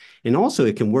normal. And also,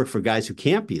 it can work for guys who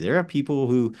can't pee. There are people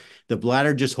who the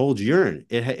bladder just holds urine.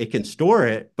 It can store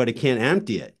it, but it can't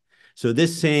empty it. So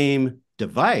this same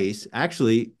device,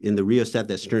 actually, in the rheostat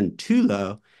that's turned too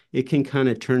low, it can kind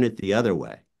of turn it the other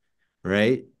way,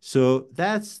 right? So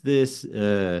that's this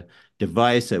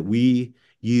device that we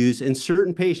use in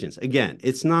certain patients. Again,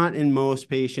 it's not in most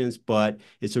patients, but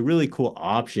it's a really cool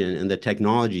option, and the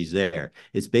technology's there.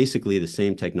 It's basically the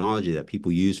same technology that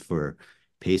people use for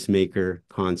pacemaker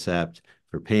concept,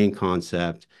 for pain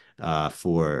concept,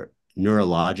 for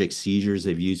neurologic seizures.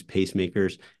 They've used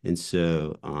pacemakers. And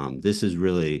so this has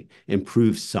really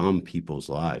improved some people's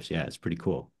lives. Yeah, it's pretty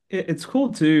cool. It's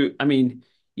cool too. I mean,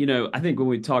 I think when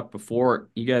we talked before,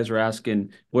 you guys were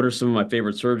asking what are some of my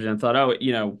favorite surgeons. I thought,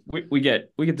 oh, we get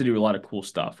to do a lot of cool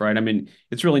stuff, right? I mean,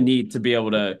 it's really neat to be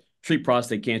able to treat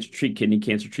prostate cancer, treat kidney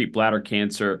cancer, treat bladder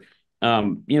cancer.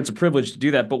 It's a privilege to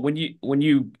do that. But when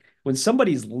you when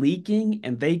somebody's leaking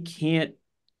and they can't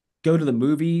go to the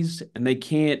movies and they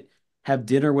can't have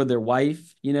dinner with their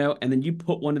wife, and then you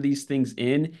put one of these things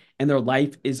in and their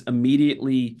life is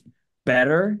immediately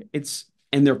better.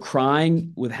 And they're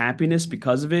crying with happiness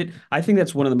because of it. I think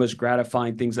that's one of the most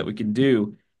gratifying things that we can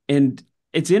do. And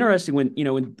it's interesting when,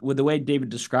 with the way David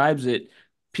describes it,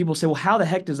 people say, well, how the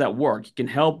heck does that work? It can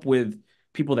help with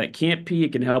people that can't pee,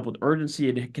 it can help with urgency,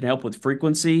 it can help with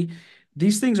frequency.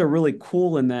 These things are really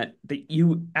cool in that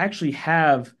you actually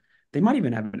have, they might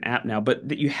even have an app now, but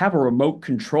that you have a remote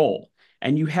control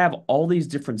and you have all these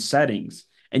different settings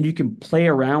and you can play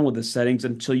around with the settings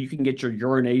until you can get your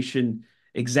urination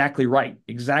exactly right,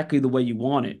 exactly the way you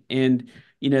want it. And,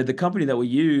 the company that we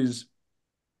use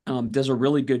does a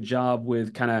really good job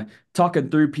with kind of talking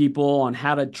through people on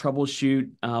how to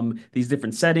troubleshoot these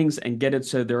different settings and get it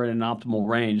so they're in an optimal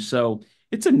range. So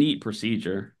it's a neat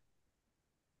procedure.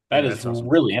 That Yeah, is that's awesome.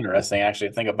 really interesting, actually,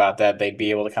 to think about that. They'd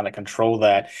be able to kind of control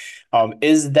that.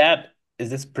 Is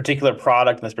this particular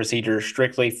product and this procedure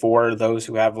strictly for those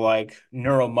who have like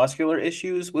neuromuscular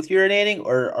issues with urinating,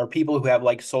 or are people who have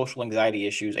like social anxiety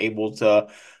issues able to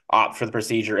opt for the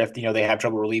procedure if they have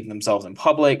trouble relieving themselves in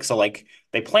public? So like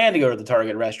they plan to go to the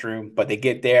target restroom, but they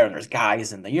get there and there's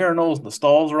guys in the urinals and the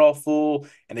stalls are all full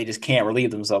and they just can't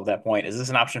relieve themselves at that point. Is this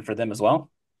an option for them as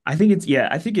well? I think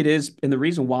it is. And the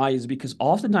reason why is because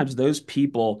oftentimes those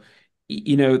people,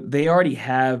 they already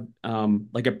have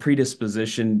like a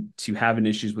predisposition to having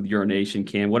issues with urination,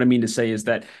 Cam. What I mean to say is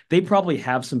that they probably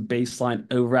have some baseline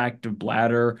overactive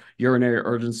bladder, urinary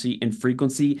urgency, and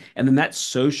frequency. And then that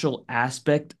social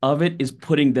aspect of it is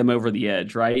putting them over the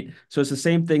edge, right? So it's the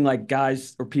same thing like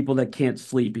guys or people that can't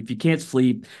sleep. If you can't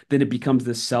sleep, then it becomes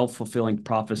this self-fulfilling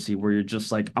prophecy where you're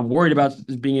just like, I'm worried about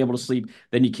being able to sleep,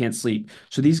 then you can't sleep.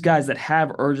 So these guys that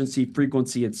have urgency,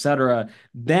 frequency, etc.,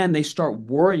 then they start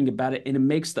worrying about it and it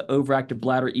makes the overactive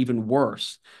bladder even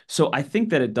worse. So I think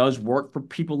that it does work for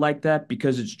people like that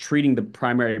because it's treating the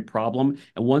primary problem.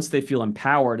 And once they feel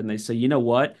empowered and they say, you know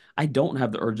what, I don't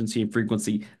have the urgency and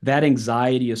frequency, that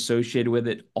anxiety associated with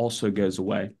it also goes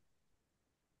away.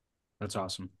 That's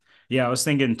awesome. Yeah, I was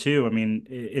thinking too. I mean,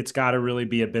 it's got to really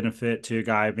be a benefit to a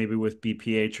guy maybe with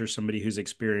BPH or somebody who's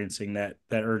experiencing that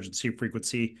urgency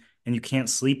frequency, and you can't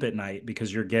sleep at night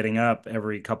because you're getting up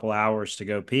every couple hours to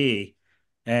go pee.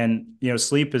 And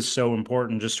sleep is so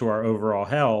important just to our overall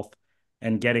health,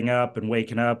 and getting up and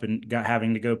waking up and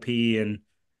having to go pee, and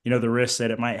the risks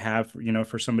that it might have,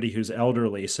 for somebody who's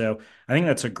elderly. So I think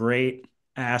that's a great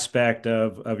aspect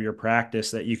of your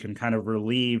practice, that you can kind of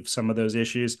relieve some of those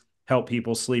issues, help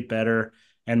people sleep better,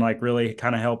 and like really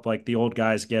kind of help like the old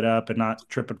guys get up and not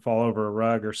trip and fall over a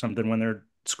rug or something when they're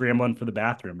scrambling for the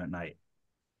bathroom at night.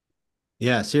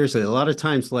 Yeah, seriously. A lot of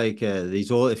times, like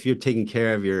these old, if you're taking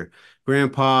care of your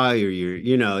grandpa or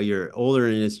you're older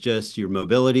and it's just your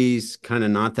mobility's kind of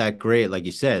not that great, like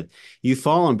you said, you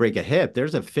fall and break a hip,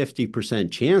 there's a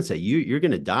 50% chance that you're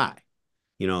going to die,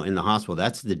 in the hospital.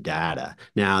 That's the data.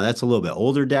 Now, that's a little bit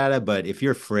older data, but if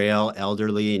you're frail,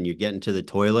 elderly, and you're getting to the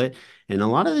toilet, and a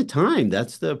lot of the time,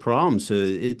 that's the problem. So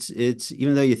it's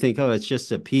even though you think, oh, it's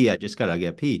just a pee, I just gotta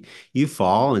get pee. You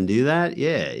fall and do that,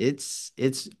 yeah, it's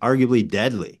arguably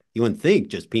deadly. You wouldn't think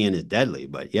just peeing is deadly,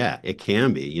 but yeah, it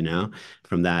can be,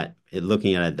 from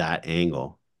looking at it that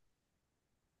angle.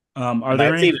 Are And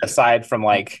there that's any? even aside from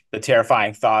like the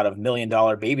terrifying thought of $1 million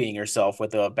babying yourself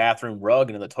with a bathroom rug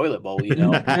and in the toilet bowl.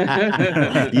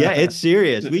 Yeah, it's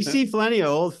serious. We see plenty of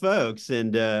old folks,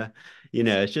 and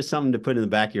it's just something to put in the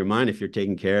back of your mind if you're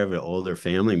taking care of an older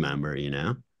family member.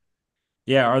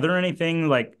 Yeah, are there anything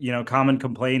like, common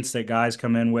complaints that guys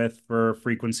come in with for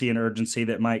frequency and urgency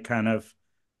that might kind of,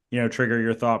 trigger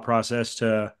your thought process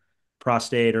to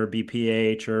prostate or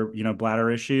BPH or, bladder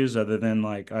issues, other than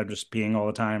like I'm just peeing all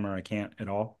the time or I can't at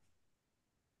all?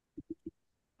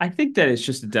 I think that it's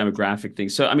just a demographic thing.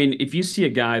 So, I mean, if you see a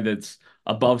guy that's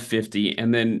above 50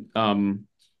 and then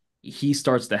he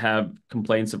starts to have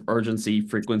complaints of urgency,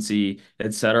 frequency,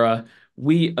 etc.,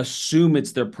 we assume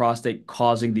it's their prostate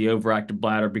causing the overactive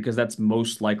bladder because that's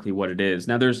most likely what it is.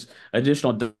 Now, there's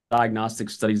additional diagnostic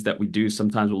studies that we do.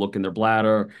 Sometimes we'll look in their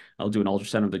bladder. I'll do an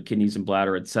ultrasound of the kidneys and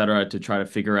bladder, etc., to try to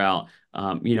figure out,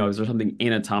 is there something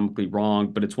anatomically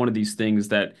wrong? But it's one of these things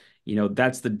that,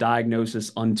 that's the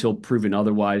diagnosis until proven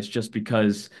otherwise, just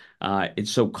because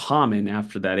it's so common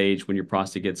after that age when your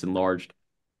prostate gets enlarged.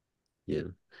 Yeah.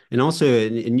 And also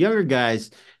in younger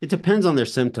guys, it depends on their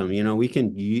symptom. We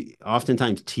can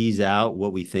oftentimes tease out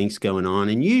what we think's going on,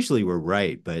 and usually we're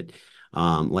right. But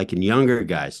like in younger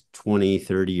guys, 20,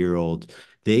 30-year-old,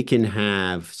 they can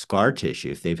have scar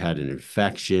tissue if they've had an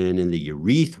infection in the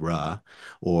urethra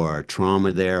or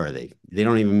trauma there, or they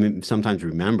don't even sometimes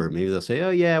remember. Maybe they'll say, "Oh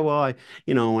yeah, well,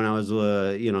 when I was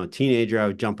a teenager, I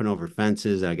was jumping over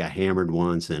fences. I got hammered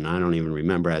once, and I don't even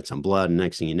remember. I had some blood." And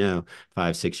next thing you know,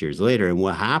 5, 6 years later, and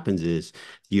what happens is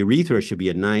the urethra should be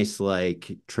a nice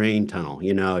like train tunnel,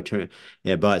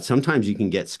 yeah, but sometimes you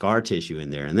can get scar tissue in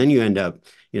there, and then you end up,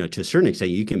 to a certain extent,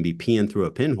 you can be peeing through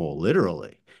a pinhole,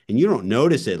 literally. And you don't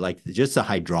notice it, like just the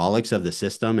hydraulics of the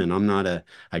system. And I'm not a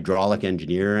hydraulic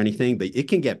engineer or anything, but it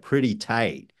can get pretty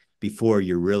tight before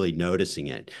you're really noticing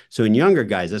it. So in younger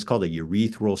guys, that's called a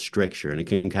urethral stricture, and it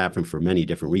can happen for many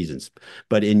different reasons.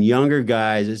 But in younger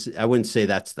guys, I wouldn't say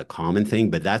that's the common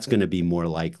thing, but that's going to be more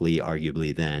likely,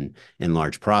 arguably, than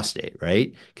enlarged prostate,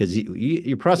 right? Because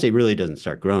your prostate really doesn't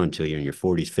start growing until you're in your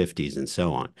 40s, 50s, and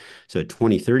so on. So a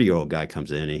 20, 30-year-old guy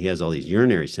comes in and he has all these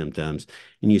urinary symptoms,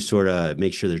 and you sort of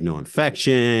make sure there's no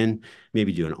infection,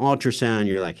 maybe do an ultrasound.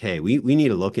 You're like, hey, we need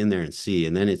to look in there and see.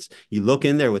 And then you look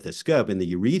in there with a scope in the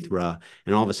urethra,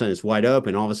 and all of a sudden it's wide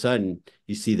open. All of a sudden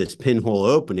you see this pinhole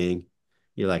opening.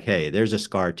 You're like, hey, there's a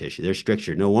scar tissue, there's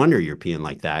stricture. No wonder you're peeing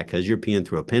like that, because you're peeing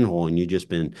through a pinhole and you've just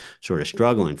been sort of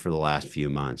struggling for the last few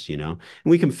months, And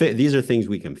we can these are things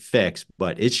we can fix,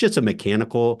 but it's just a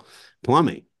mechanical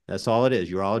plumbing. That's all it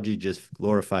is. Urology just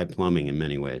glorified plumbing in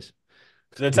many ways.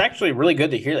 So it's actually really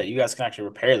good to hear that you guys can actually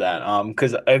repair that.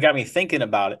 Because it got me thinking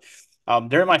about it.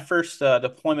 During my first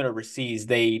deployment overseas,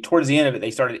 towards the end of it,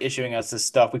 they started issuing us this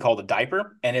stuff we called a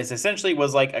diaper, and it essentially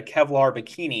was like a Kevlar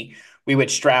bikini we would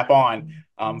strap on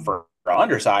for our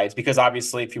undersides, because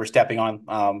obviously if you were stepping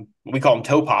on, we call them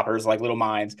toe poppers, like little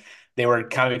mines, they were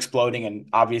kind of exploding and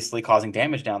obviously causing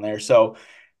damage down there. So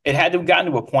it had to have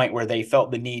gotten to a point where they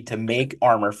felt the need to make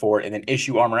armor for it and then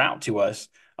issue armor out to us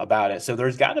about it. So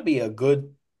there's got to be a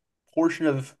good portion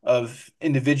of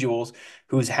individuals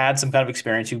who's had some kind of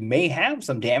experience who may have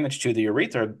some damage to the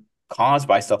urethra caused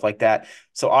by stuff like that.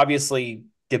 So obviously,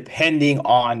 depending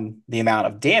on the amount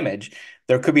of damage,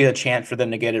 there could be a chance for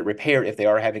them to get it repaired if they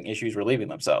are having issues relieving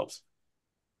themselves.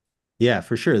 Yeah,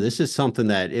 for sure. This is something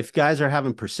that if guys are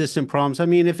having persistent problems, I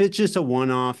mean, if it's just a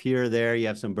one-off here or there, you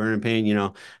have some burning pain,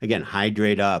 again,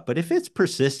 hydrate up. But if it's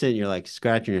persistent, you're like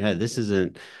scratching your head, this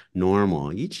isn't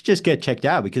normal. You should just get checked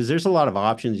out, because there's a lot of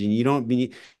options, and you don't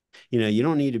need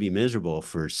to be miserable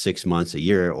for 6 months, a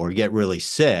year, or get really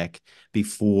sick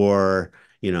before,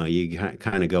 you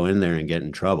kind of go in there and get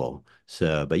in trouble.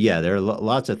 So, but yeah, there are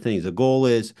lots of things.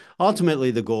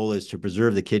 Ultimately, the goal is to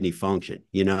preserve the kidney function.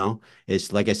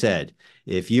 It's like I said,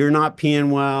 if you're not peeing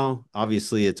well,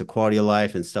 obviously it's a quality of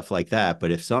life and stuff like that.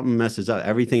 But if something messes up,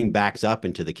 everything backs up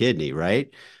into the kidney, right?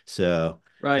 So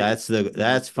Right.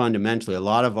 that's fundamentally, a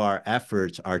lot of our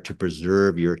efforts are to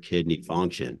preserve your kidney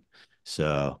function.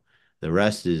 So the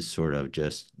rest is sort of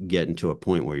just getting to a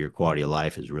point where your quality of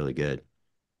life is really good.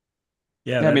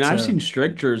 Yeah, Yeah, I mean, that's I've seen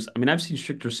strictures. I mean, I've seen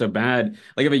strictures so bad.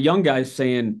 Like if a young guy's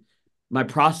saying my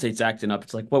prostate's acting up,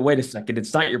 it's like, well, wait a second,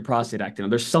 it's not your prostate acting up.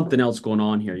 There's something else going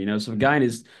on here. So if a guy in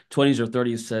his 20s or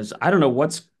 30s says, I don't know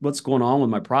what's going on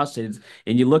with my prostate,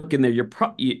 and you look in there,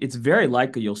 it's very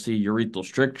likely you'll see urethral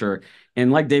stricture.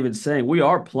 And like David's saying, we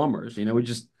are plumbers. We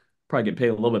just probably get paid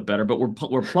a little bit better, but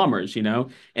we're plumbers.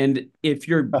 And if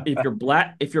your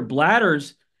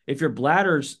bladder's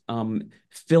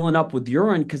filling up with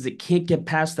urine because it can't get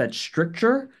past that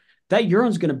stricture, that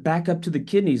urine's going to back up to the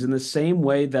kidneys in the same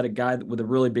way that a guy with a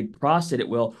really big prostate it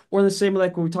will, or in the same way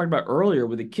like what we talked about earlier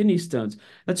with the kidney stones.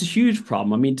 That's a huge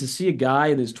problem. I mean, to see a guy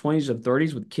in his 20s or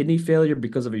 30s with kidney failure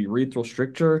because of a urethral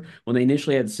stricture when they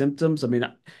initially had symptoms, I mean,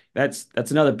 that's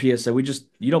another PSA.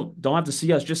 You don't have to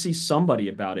see us, just see somebody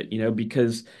about it,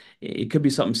 because it could be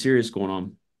something serious going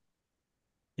on.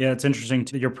 Yeah, it's interesting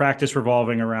your practice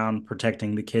revolving around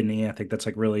protecting the kidney. I think that's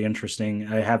like really interesting.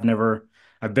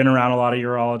 I've been around a lot of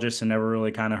urologists and never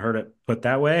really kind of heard it put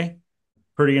that way.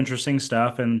 Pretty interesting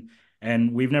stuff.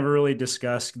 And we've never really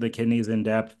discussed the kidneys in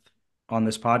depth on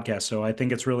this podcast. So I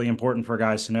think it's really important for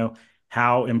guys to know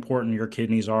how important your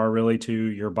kidneys are really to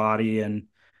your body and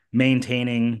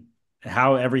maintaining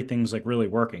how everything's like really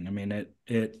working. I mean,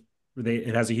 it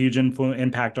has a huge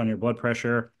impact on your blood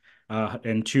pressure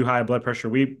and too high blood pressure.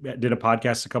 We did a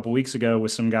podcast a couple weeks ago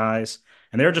with some guys,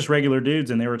 and they were just regular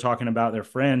dudes, and they were talking about their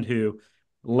friend who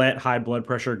let high blood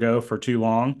pressure go for too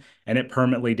long, and it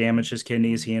permanently damaged his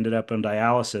kidneys. He ended up on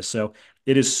dialysis. So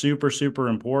it is super, super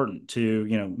important to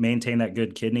maintain that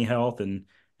good kidney health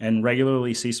and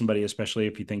regularly see somebody, especially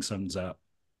if you think something's up.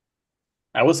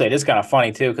 I will say it is kind of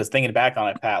funny too, because thinking back on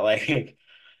it, Pat, like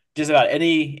just about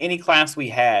any class we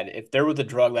had, if there was a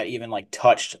drug that even like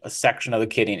touched a section of the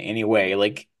kidney in any way,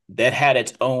 like that had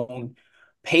its own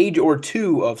page or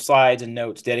two of slides and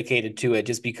notes dedicated to it,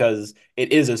 just because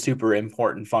it is a super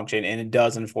important function and it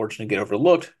does unfortunately get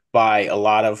overlooked by a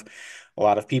lot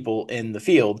of people in the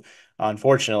field,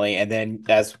 unfortunately. And then,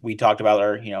 as we talked about,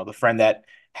 our the friend that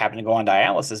happened to go on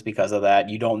dialysis because of that,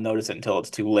 you don't notice it until it's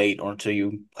too late, or until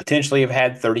you potentially have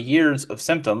had 30 years of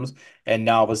symptoms, and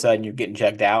now all of a sudden you're getting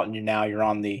checked out, and you're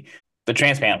on the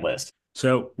transplant list.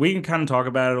 So we can kind of talk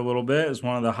about it a little bit. It's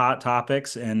one of the hot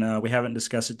topics, and we haven't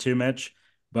discussed it too much.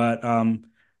 But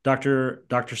Dr.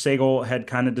 Sehgal had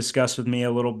kind of discussed with me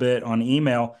a little bit on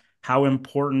email how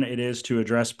important it is to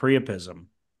address priapism.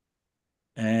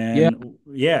 Yeah. And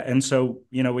yeah, and so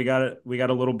we got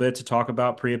a little bit to talk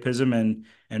about priapism,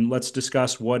 and let's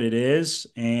discuss what it is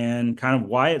and kind of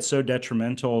why it's so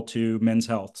detrimental to men's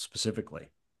health specifically.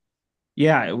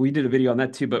 Yeah, we did a video on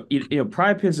that too. But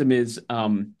priapism is,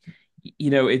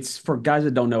 it's for guys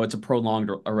that don't know, it's a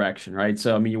prolonged erection, right?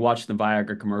 So I mean, you watch the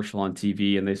Viagra commercial on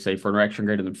TV, and they say for an erection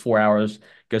greater than 4 hours,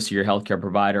 go see your healthcare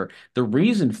provider. The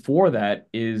reason for that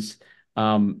is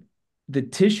um, the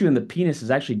tissue in the penis is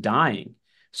actually dying.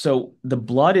 So the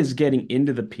blood is getting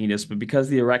into the penis, but because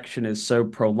the erection is so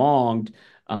prolonged,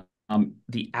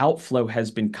 the outflow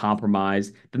has been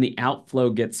compromised. Then the outflow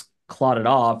gets clotted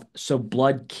off, so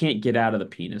blood can't get out of the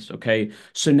penis. Okay,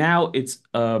 so now it's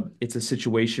a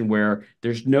situation where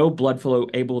there's no blood flow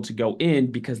able to go in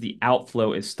because the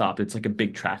outflow is stopped. It's like a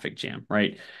big traffic jam,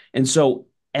 right? And so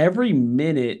every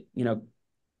minute,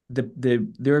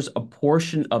 there's a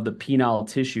portion of the penile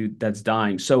tissue that's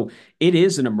dying. So it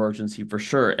is an emergency for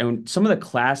sure. And some of the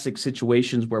classic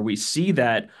situations where we see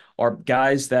that are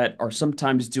guys that are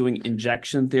sometimes doing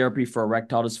injection therapy for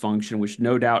erectile dysfunction, which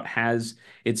no doubt has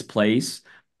its place,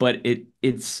 but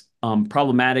it's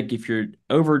problematic if you're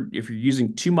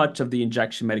using too much of the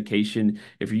injection medication.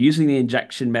 If you're using the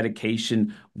injection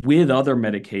medication with other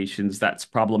medications, that's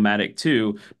problematic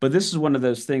too. But this is one of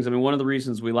those things. I mean, one of the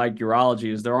reasons we like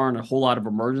urology is there aren't a whole lot of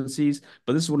emergencies,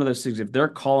 but this is one of those things. If they're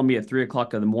calling me at 3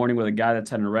 o'clock in the morning with a guy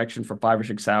that's had an erection for 5 or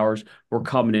 6 hours, we're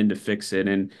coming in to fix it.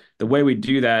 And the way we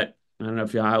do that, I don't know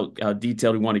if how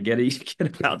detailed we want to get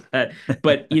about that,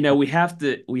 but we have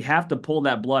to pull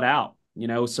that blood out.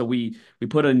 So we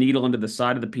put a needle into the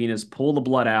side of the penis, pull the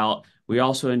blood out. We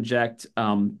also inject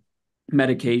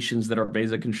medications that are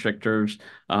vasoconstrictors,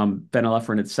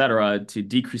 phenylephrine, et cetera, to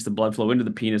decrease the blood flow into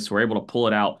the penis. So we're able to pull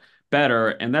it out better,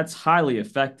 and that's highly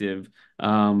effective.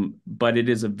 But it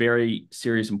is a very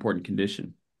serious, important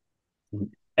condition.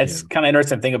 It's kind of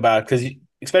interesting to think about, because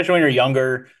especially when you're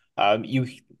younger, you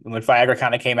when Viagra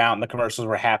kind of came out and the commercials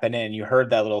were happening, you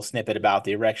heard that little snippet about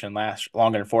the erection lasts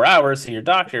longer than 4 hours. So your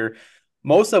doctor,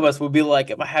 most of us would be like,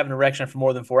 if I have an erection for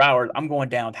more than 4 hours, I'm going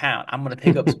downtown. I'm going to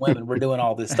pick up some women. We're doing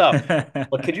all this stuff.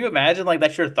 But could you imagine, like,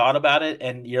 that's your thought about it?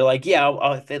 And you're like,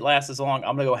 yeah, if it lasts this long,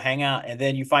 I'm going to go hang out. And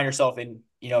then you find yourself in,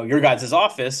 your guys'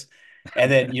 office.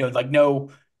 And then, like, no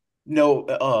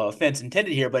offense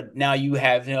intended here, but now you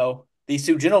have, these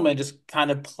two gentlemen just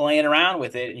kind of playing around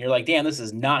with it. And you're like, damn, this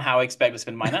is not how I expect to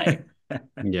spend my night.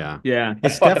 Yeah. Yeah.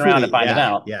 That's It's fucking around and definitely, finding yeah,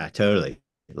 out. yeah, totally.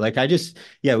 Like we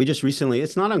just recently,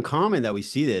 it's not uncommon that we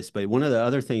see this, but one of the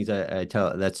other things I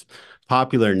tell that's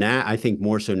popular now, I think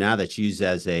more so now, that's used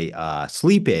as a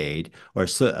sleep aid or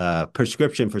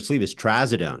prescription for sleep, is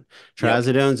trazodone. Yep.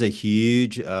 Trazodone's a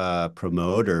huge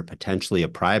promoter, potentially,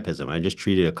 of priapism. I just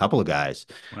treated a couple of guys,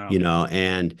 Wow.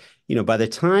 And by the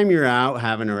time you're out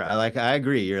having like, I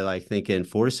agree, you're like thinking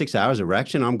 4 to 6 hours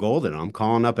erection, I'm golden. I'm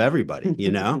calling up everybody,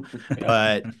 Yeah.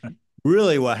 but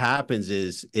really what happens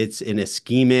is it's an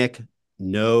ischemic,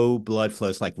 no blood flow.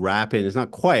 It's like wrapping. It's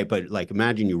not quite, but like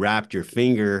imagine you wrapped your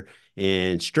finger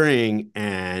in string,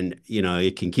 and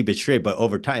it can keep it straight, but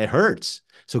over time it hurts.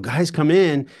 So guys come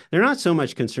in, they're not so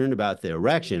much concerned about the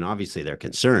erection. Obviously they're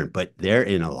concerned, but they're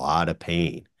in a lot of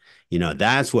pain.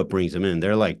 That's what brings them in.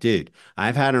 They're like, dude,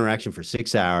 I've had an erection for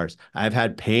 6 hours. I've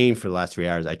had pain for the last 3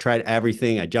 hours. I tried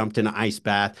everything. I jumped in an ice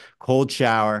bath, cold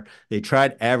shower. They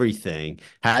tried everything,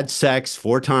 had sex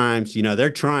 4 times. They're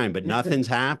trying, but nothing's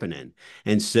happening.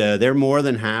 And so they're more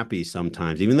than happy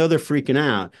sometimes, even though they're freaking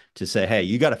out, to say, hey,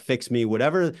 you got to fix me,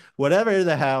 whatever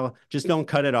the hell, just don't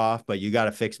cut it off, but you got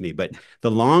to fix me. But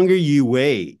the longer you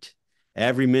wait,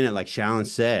 every minute, like Shailen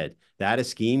said, that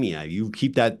ischemia, you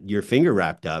keep your finger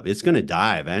wrapped up, it's going to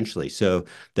die eventually. So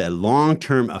the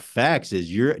long-term effects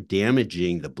is you're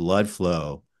damaging the blood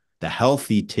flow the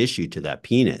healthy tissue to that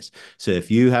penis. So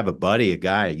if you have a buddy, a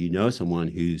guy, you know, someone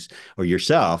who's, or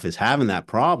yourself is having that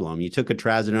problem, you took a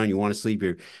trazodone, you want to sleep,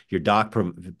 your doc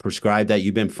prescribed that,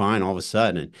 you've been fine all of a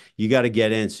sudden, you got to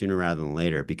get in sooner rather than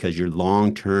later, because your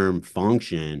long-term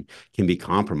function can be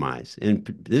compromised. And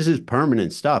this is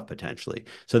permanent stuff potentially.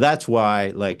 So that's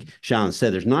why, like Shailen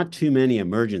said, there's not too many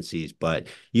emergencies, but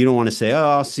you don't want to say, oh,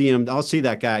 I'll see him, I'll see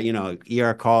that guy. You know,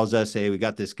 ER calls us, hey, we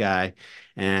got this guy.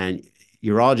 And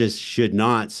urologists should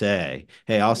not say,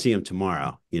 hey, I'll see him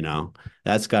tomorrow. You know,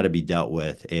 that's got to be dealt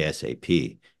with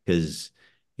ASAP, because,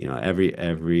 you know,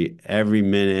 every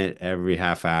minute, every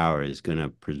half hour is going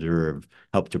to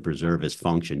help to preserve his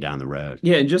function down the road.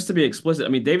 Yeah, and just to be explicit, I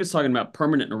mean, David's talking about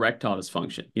permanent erectile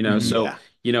dysfunction, you know, so, Yeah.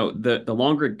 you know, the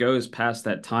longer it goes past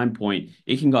that time point,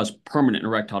 it can cause permanent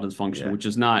erectile dysfunction, which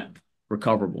is not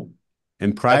recoverable.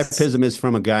 And priapism is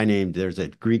from a guy named, there's a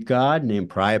Greek god named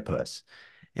Priapus.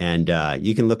 And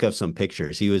you can look up some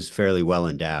pictures. He was fairly well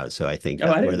endowed. So I think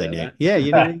that's where they named. Yeah,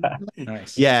 you know.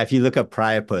 Nice. Yeah, if you look up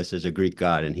Priapus as a Greek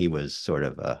god, and he was sort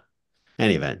of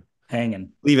anyway, Hanging.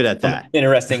 leave it at that.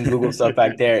 Interesting Google stuff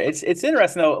back there. It's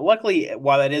interesting though. Luckily,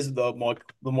 while that is the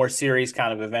more serious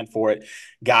kind of event for it,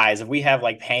 guys, if we have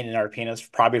like pain in our penis,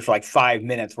 probably for like 5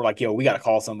 minutes, we're like, yo, we got to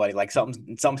call somebody. Like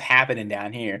something's happening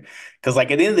down here. Because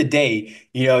like at the end of the day,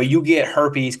 you know, you get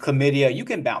herpes, chlamydia, you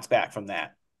can bounce back from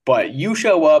that. But you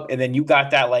show up and then you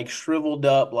got that like shriveled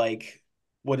up, like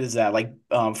what is that? Like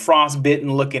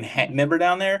frostbitten looking member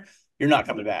down there. You're not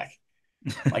coming back.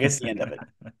 Like it's the end of it.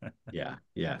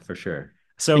 Yeah, for sure.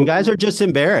 So, and guys are just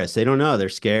embarrassed. They don't know. They're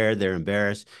scared. They're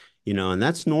embarrassed, you know, and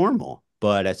that's normal.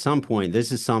 But at some point,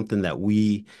 this is something that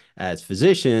we as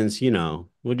physicians, you know,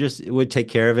 would take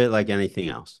care of it like anything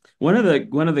else. One of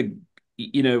the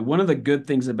you know, one of the good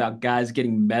things about guys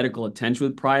getting medical attention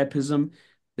with priapism,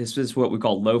 this is what we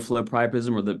call low flow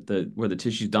priapism, or the where the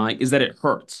tissue's dying, is that it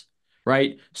hurts,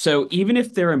 right? So even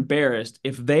if they're embarrassed,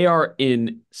 if they are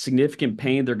in significant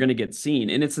pain, they're going to get seen.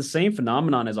 And it's the same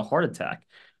phenomenon as a heart attack.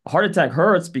 A heart attack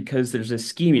hurts because there's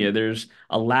ischemia, there's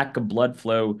a lack of blood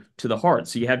flow to the heart.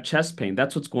 So you have chest pain.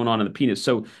 That's what's going on in the penis.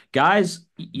 So guys,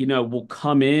 you know, will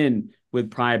come in with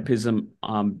priapism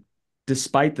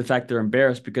despite the fact they're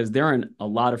embarrassed, because they're in a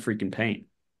lot of freaking pain.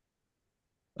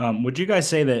 would you guys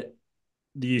say that,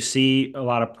 do you see a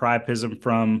lot of priapism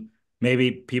from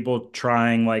maybe people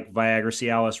trying like Viagra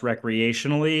Cialis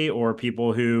recreationally, or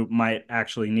people who might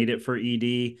actually need it for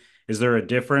ED? Is there a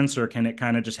difference, or can it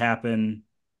kind of just happen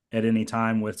at any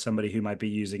time with somebody who might be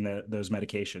using those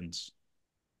medications?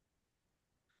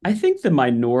 I think the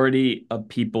minority of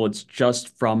people, it's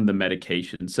just from the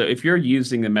medication. So if you're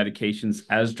using the medications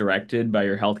as directed by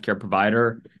your healthcare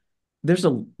provider, there's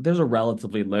a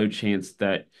relatively low chance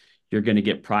that you're going to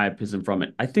get priapism from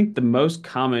it. I think the most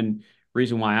common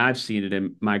reason why I've seen it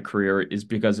in my career is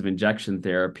because of injection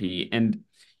therapy. And,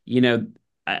 you know,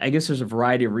 I guess there's a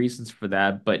variety of reasons for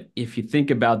that. But if you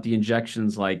think about the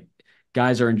injections, like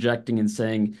guys are injecting and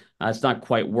saying it's not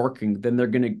quite working, then they're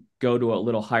going to go to a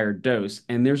little higher dose.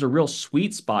 And there's a real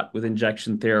sweet spot with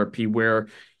injection therapy where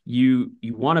you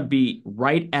want to be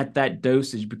right at that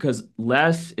dosage, because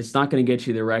less, it's not going to get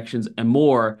you the erections, and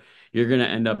more, you're going to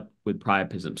end up with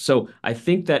priapism. So I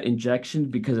think that injection,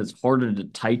 because it's harder to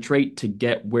titrate to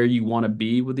get where you want to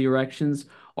be with the erections,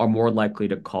 are more likely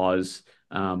to cause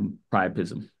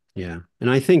priapism. Yeah. And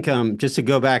I think just to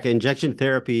go back, injection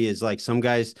therapy is like some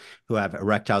guys who have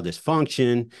erectile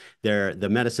dysfunction, the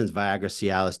medicines Viagra,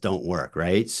 Cialis don't work,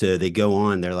 right? So they go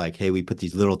on, they're like, hey, we put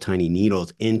these little tiny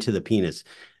needles into the penis.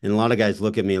 And a lot of guys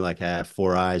look at me like I have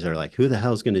four eyes, or like, who the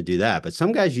hell is going to do that? But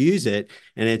some guys use it,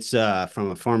 and it's from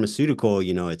a pharmaceutical,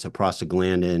 you know, it's a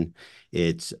prostaglandin,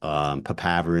 it's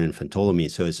papaverine,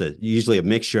 phentolamine. So it's usually a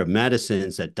mixture of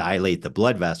medicines that dilate the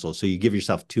blood vessels. So you give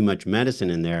yourself too much medicine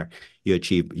in there, you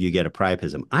get a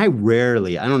priapism. I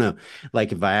don't know, like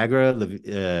Viagra,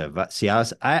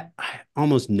 Cialis, I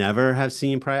almost never have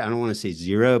seen I don't want to say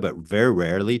zero, but very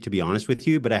rarely, to be honest with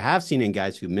you. But I have seen in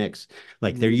guys who mix,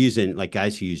 like they're using, like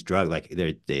guys who use drug, like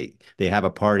they have a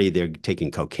party, they're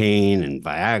taking cocaine and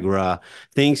Viagra.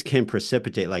 Things can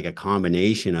precipitate like a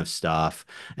combination of stuff,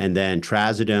 and then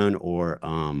trazodone or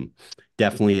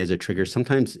definitely as a trigger.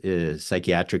 Sometimes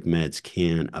psychiatric meds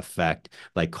can affect,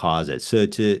 like cause it. So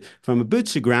from a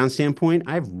boots to ground standpoint,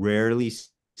 I've rarely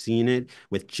seen it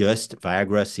with just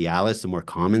Viagra, Cialis, the more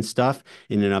common stuff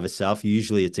in and of itself.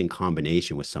 Usually it's in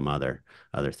combination with some other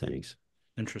things.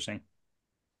 Interesting.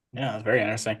 Yeah, that's very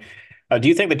interesting. Do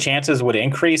you think the chances would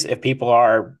increase if people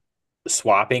are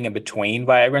swapping in between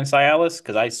Viagra and Cialis?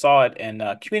 Because I saw it in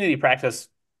community practice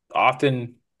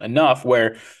often. enough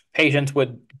where patients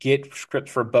would get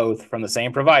scripts for both from the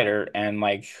same provider, and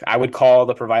like I would call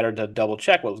the provider to double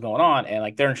check what was going on, and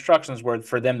like their instructions were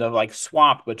for them to like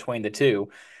swap between the two,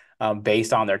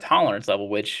 based on their tolerance level,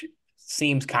 which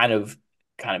seems kind of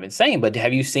insane. But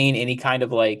have you seen any kind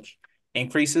of like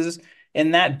increases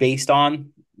in that based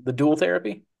on the dual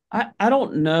therapy? I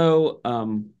don't know.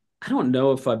 I don't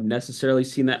know if I've necessarily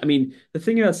seen that. I mean, the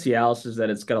thing about Cialis is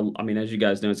that it's got a, I mean, as you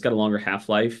guys know, it's got a longer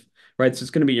half-life, right? So it's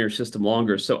going to be in your system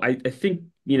longer. So I think,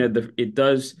 it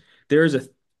does, there is a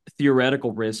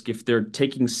theoretical risk if they're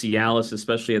taking Cialis,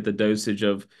 especially at the dosage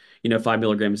of, 5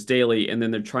 milligrams daily, and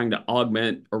then they're trying to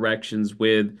augment erections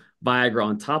with Viagra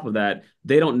on top of that.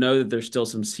 They don't know that there's still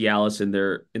some Cialis in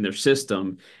their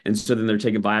system. And so then they're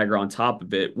taking Viagra on top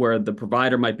of it, where the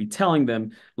provider might be telling them,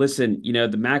 listen,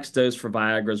 the max dose for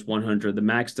Viagra is 100, the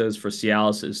max dose for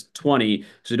Cialis is 20,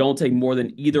 so don't take more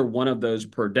than either one of those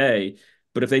per day.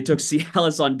 But if they took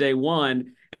Cialis on day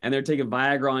one and they're taking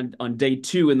Viagra on day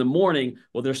two in the morning,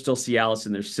 well, there's still Cialis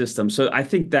in their system. So I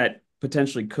think that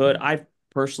potentially could. I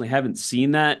personally haven't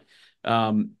seen that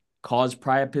cause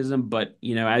priapism, but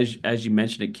as you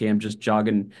mentioned it, Cam, just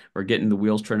jogging or getting the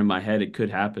wheels turning in my head, it could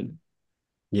happen.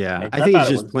 Yeah, Yeah, I 'cause I think it's thought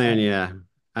it just was playing. Yeah,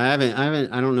 I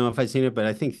don't know if I've seen it, but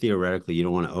I think theoretically you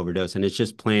don't want to overdose, and it's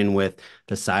just playing with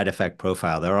the side effect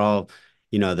profile. They're all,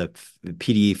 the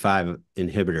PDE5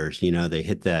 inhibitors.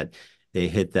 They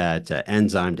hit that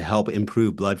enzyme to help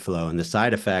improve blood flow, and the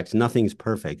side effects. Nothing's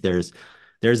perfect. There's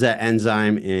that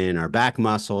enzyme in our back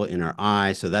muscle, in our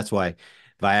eye, so that's why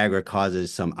Viagra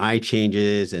causes some eye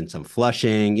changes and some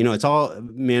flushing. It's all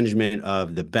management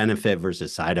of the benefit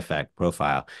versus side effect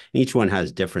profile. Each one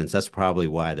has difference. That's probably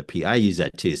why I use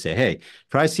that too. Say, hey,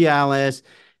 try Cialis.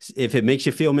 If it makes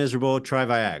you feel miserable, try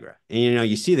Viagra. And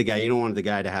you see the guy, you don't want the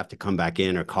guy to have to come back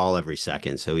in or call every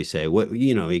second. So we say, what,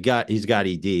 he's got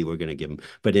ED, we're going to give him.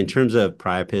 But in terms of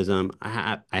priapism,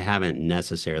 I haven't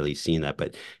necessarily seen that,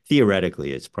 but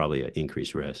theoretically, it's probably an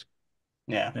increased risk.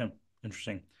 yeah. Yeah,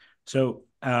 interesting. So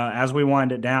as we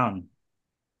wind it down,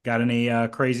 got any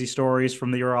crazy stories from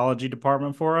the urology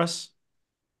department for us?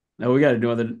 No, we got to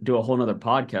do a whole nother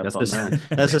podcast on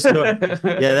That's a story.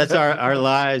 Yeah, that's that. our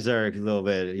lives are a little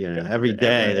bit, every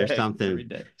day there's Every something,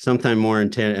 day. sometimes more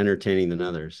entertaining than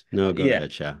others. No, go Yeah.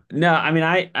 ahead, Shao. No, I mean,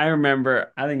 I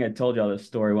remember, I think I told y'all this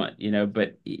story once,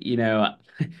 but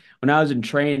when I was in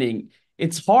training,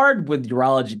 it's hard with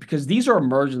urology because these are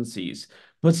emergencies,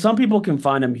 but some people can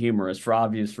find them humorous for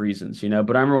obvious reasons,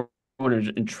 but I remember when I was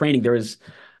in training,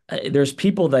 there's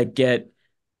people that get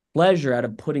pleasure out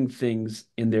of putting things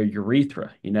in their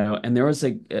urethra, and there was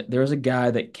a guy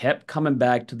that kept coming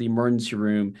back to the emergency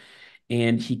room,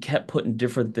 and he kept putting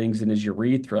different things in his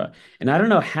urethra. And I don't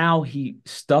know how he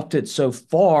stuffed it so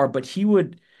far, but he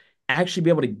would actually be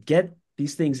able to get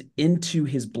these things into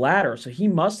his bladder. So he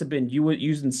must have been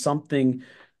using something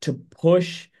to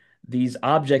push these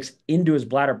objects into his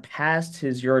bladder past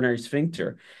his urinary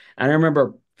sphincter. And I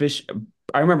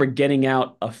remember getting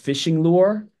out a fishing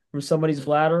lure from somebody's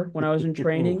bladder when I was in Ooh.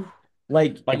 training.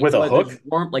 Like, Like with a those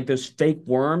hook? like those fake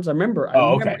worms. I remember, I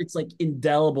Oh, remember okay. it's like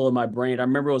indelible in my brain. I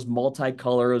remember it was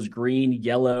multicolor, it was green,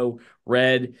 yellow,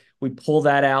 red. We pull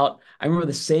that out. I remember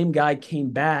the same guy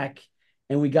came back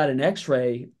and we got an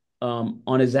x-ray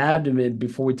on his abdomen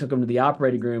before we took him to the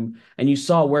operating room. And you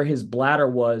saw where his bladder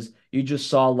was. You just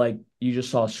saw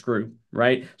a screw,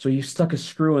 right? So he stuck a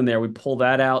screw in there. We pulled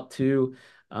that out too.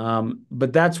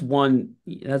 But that's one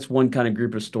kind of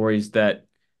group of stories that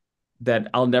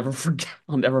I'll never forget.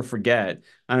 I'll never forget.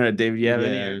 I don't know, David, you have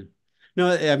any? Yeah.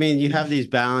 No, I mean, you have these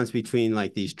balance between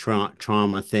like these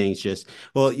trauma things.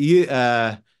 Well,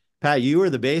 Pat, you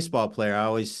were the baseball player. I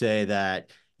always say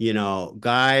that,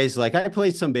 guys, like I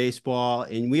played some baseball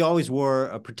and we always wore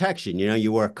a protection.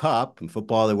 You wear a cup. In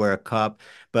football, they wear a cup.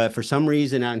 But for some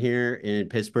reason out here in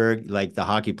Pittsburgh, like the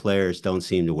hockey players don't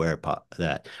seem to wear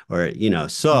that, or,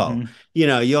 so, Mm-hmm.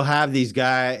 You'll have these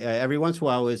guys every once in a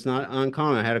while. It's not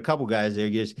uncommon. I had a couple guys there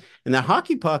and that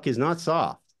hockey puck is not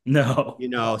soft. No.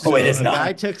 Oh, it So is a guy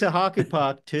not. took a hockey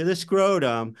puck to the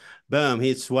scrotum, boom,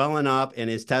 he's swelling up and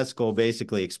his testicle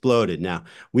basically exploded. Now,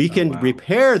 we Oh, can wow.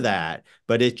 repair that,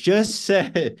 but it's just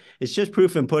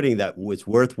proof and pudding that it's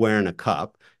worth wearing a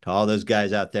cup to all those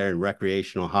guys out there in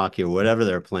recreational hockey or whatever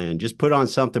they're playing. Just put on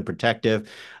something protective,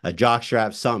 a jock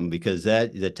strap, something, because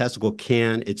the testicle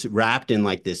it's wrapped in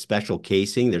like this special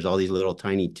casing. There's all these little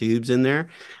tiny tubes in there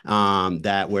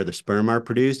that where the sperm are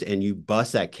produced, and you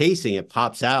bust that casing, it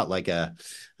pops out like I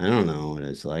don't know what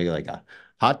it's like a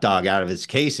hot dog out of its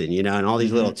casing, and all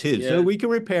these little Mm-hmm. tubes. So Yeah. we can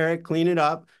repair it, clean it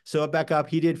up, sew it back up.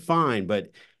 He did fine,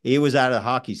 but he was out of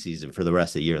hockey season for the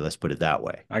rest of the year. Let's put it that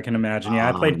way. I can imagine. Yeah,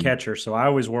 I played catcher, so I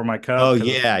always wore my cup Oh because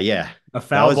yeah, yeah. a That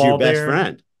foul was your ball best there.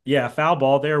 friend. Yeah, a foul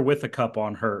ball there with a cup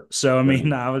on hurt. So I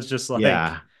mean, I was just like,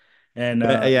 Yeah. and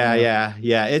But you yeah, know, yeah,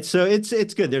 yeah.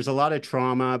 It's good. There's a lot of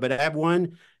trauma, but I have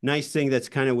one nice thing that's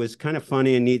kind of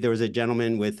funny and neat. There was a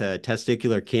gentleman with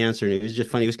testicular cancer, and it was just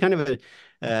funny. He was kind of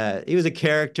he was a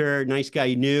character, nice guy.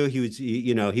 He knew he was,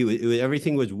 you know,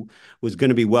 everything was going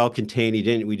to be well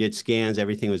contained. We did scans,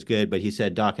 everything was good. But he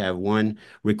said, Doc, I have one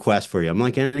request for you. I'm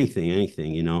like,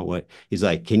 anything, you know what? He's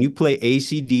like, can you play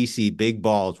AC/DC Big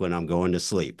Balls when I'm going to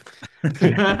sleep?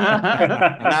 And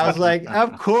I was like,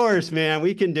 of course, man,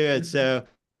 we can do it. So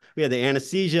we had the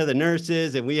anesthesia, the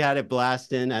nurses, and we had it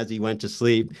blasting as he went to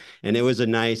sleep. And it was a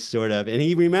nice sort of, and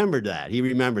he remembered that. He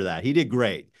remembered that. He did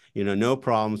great, you know, no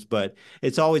problems, but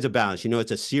it's always a balance. You know,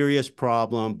 it's a serious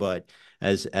problem, but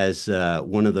as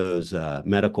one of those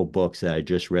medical books that I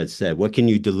just read said, what can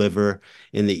you deliver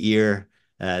in the ear?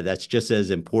 That's just as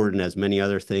important as many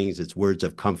other things. It's words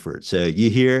of comfort. So you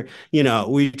hear, you know,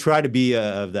 we try to be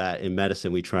of that in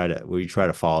medicine. We try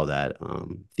to follow that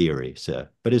theory. So,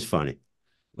 but it's funny.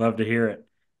 love to hear it.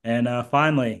 And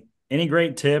finally, any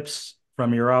great tips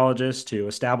from urologists to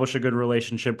establish a good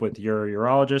relationship with your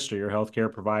urologist or your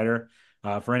healthcare provider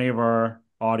for any of our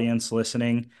audience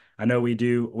listening? I know we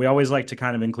do. We always like to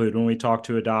kind of include when we talk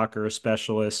to a doc or a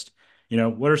specialist, you know,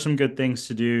 what are some good things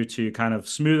to do to kind of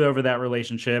smooth over that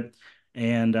relationship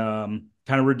and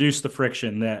kind of reduce the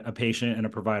friction that a patient and a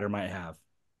provider might have?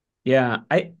 Yeah,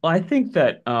 I think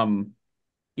that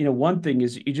one thing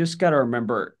is you just got to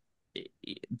remember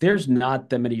there's not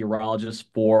that many urologists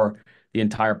for the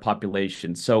entire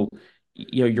population. So,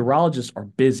 urologists are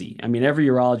busy. I mean, every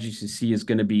urologist you see is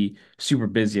going to be super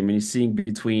busy. I mean, he's seeing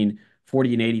between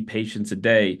 40 and 80 patients a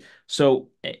day.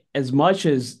 So, as much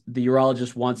as the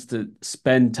urologist wants to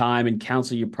spend time and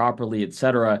counsel you properly, et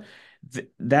cetera,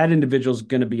 that individual is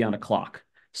going to be on a clock.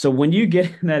 So, when you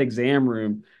get in that exam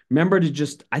room, remember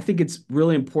to I think it's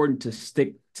really important to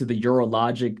stick to the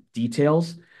urologic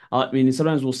details. I mean,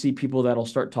 sometimes we'll see people that'll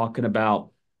start talking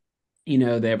about,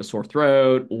 they have a sore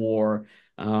throat or,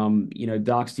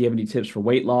 docs, do you have any tips for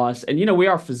weight loss? And, we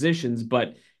are physicians,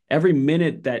 but every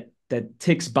minute that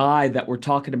ticks by that we're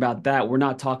talking about that, we're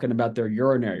not talking about their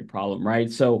urinary problem,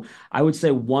 right? So I would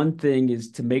say one thing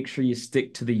is to make sure you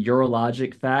stick to the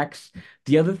urologic facts.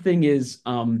 The other thing is,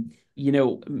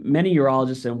 many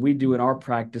urologists, and we do in our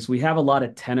practice, we have a lot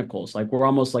of tentacles. Like we're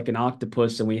almost like an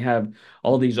octopus, and we have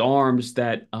all these arms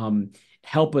that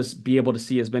help us be able to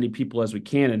see as many people as we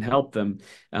can and help them.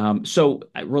 So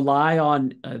I rely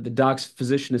on the doc's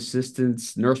physician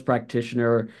assistants, nurse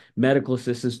practitioner, medical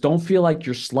assistants. Don't feel like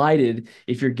you're slighted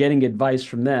if you're getting advice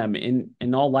from them.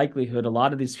 In all likelihood, a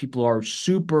lot of these people are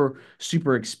super,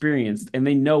 super experienced and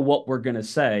they know what we're going to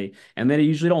say. And they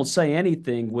usually don't say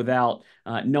anything without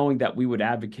knowing that we would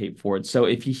advocate for it. So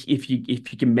if you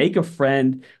can make a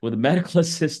friend with a medical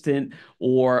assistant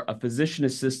or a physician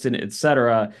assistant, et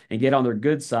cetera, and get on their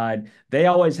good side, they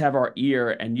always have our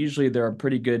ear, and usually they're a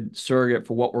pretty good surrogate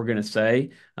for what we're going to say.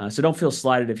 So don't feel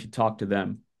slighted if you talk to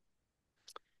them.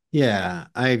 Yeah,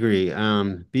 I agree.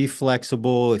 Be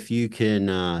flexible if you can,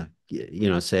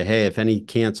 say, hey, if any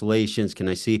cancellations, can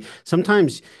I see?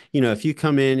 Sometimes, if you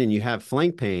come in and you have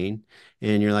flank pain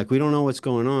and you're like, we don't know what's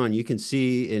going on, you can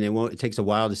see, and it takes a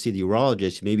while to see the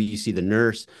urologist. Maybe you see the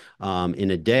nurse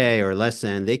in a day or less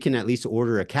than, they can at least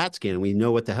order a CAT scan and we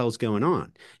know what the hell's going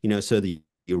on, so the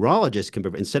urologist can,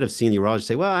 instead of seeing the urologist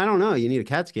say, well, I don't know, you need a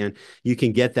CAT scan, you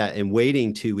can get that, and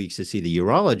waiting 2 weeks to see the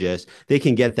urologist, they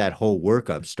can get that whole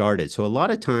workup started. So a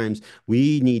lot of times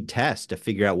we need tests to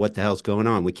figure out what the hell's going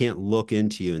on. We can't look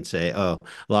into you and say, oh,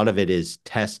 a lot of it is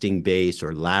testing based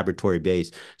or laboratory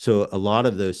based. So a lot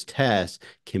of those tests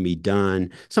can be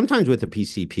done sometimes with a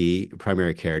PCP,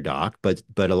 primary care doc, but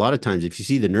a lot of times if you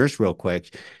see the nurse real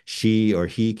quick, she or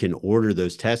he can order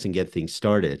those tests and get things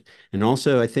started. And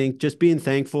also I think just being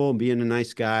thankful and being a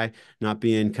nice guy, not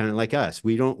being kind of like us.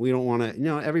 We don't want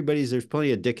to, there's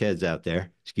plenty of dickheads out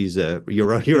there. Excuse the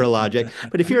urologic.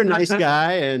 But if you're a nice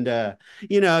guy and,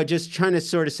 just trying to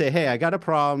sort of say, hey, I got a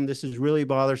problem. This is really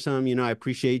bothersome. I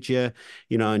appreciate you,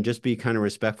 and just be kind of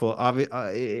respectful.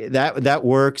 That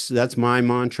works. That's my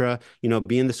mantra,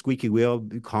 being the squeaky wheel,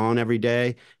 calling every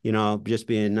day, just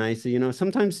being nice.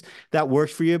 Sometimes that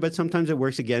works for you, but sometimes it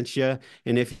works against you.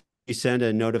 And if you send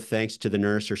a note of thanks to the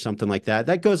nurse or something like that,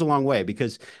 that goes a long way,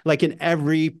 because like in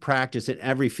every practice, in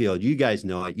every field, you guys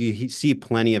know it, you see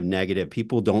plenty of negative.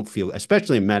 People don't feel,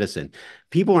 especially in medicine,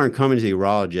 people aren't coming to the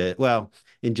urologist. Well,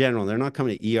 in general. They're not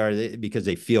coming to ER because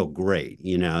they feel great.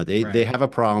 They have a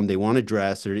problem they want to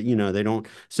address, or they don't.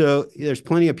 So there's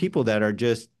plenty of people that are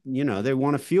just they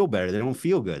want to feel better. They don't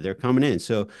feel good. They're coming in.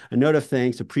 So a note of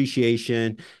thanks,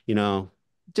 appreciation,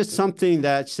 just something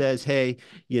that says, hey,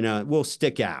 we'll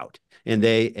stick out. And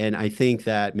I think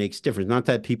that makes difference. Not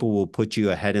that people will put you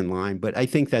ahead in line, but I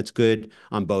think that's good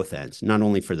on both ends, not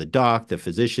only for the doc, the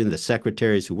physician, the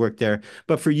secretaries who work there,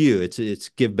 but for you. It's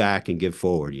give back and give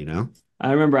forward.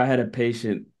 I remember I had a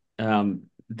patient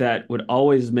that would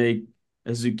always make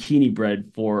a zucchini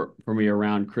bread for me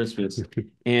around Christmas,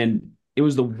 and it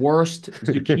was the worst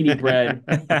zucchini bread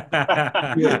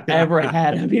we had ever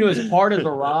had. I mean, it was hard as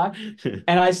a rock,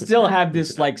 and I still have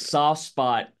this like soft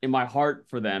spot in my heart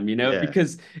for them,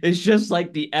 because it's just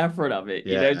like the effort of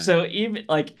it. So even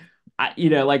like,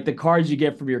 like the cards you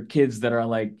get from your kids that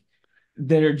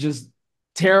are just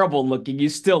terrible looking, you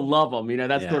still love them,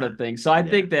 that sort of thing. So I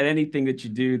think that anything that you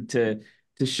do to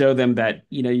show them that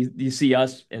you see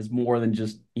us as more than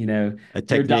just a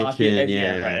technician,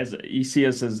 as you see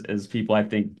us as people. I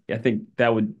think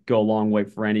that would go a long way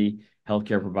for any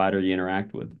healthcare provider you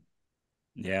interact with.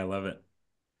 Yeah, I love it.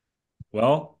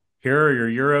 Well, here are your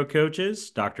Euro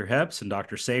coaches, Dr. Hepps and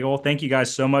Dr. Sehgal. Thank you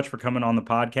guys so much for coming on the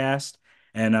podcast.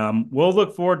 And we'll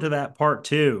look forward to that part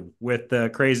 2 with the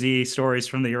crazy stories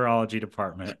from the urology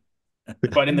department.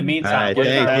 But in the meantime, all right,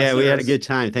 thanks. Yeah, we had a good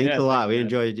time. Thanks a lot. We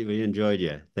enjoyed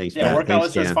you. Thanks. Yeah, where can our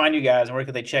listeners Cam. find you guys, and where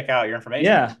can they check out your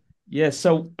information? Yeah.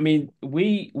 So I mean,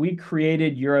 we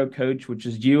created UroCoach, which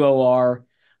is UROCOACH,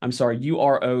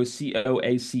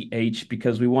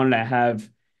 because we wanted to have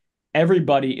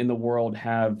everybody in the world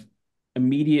have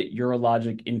immediate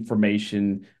urologic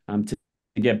information to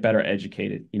get better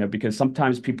educated, because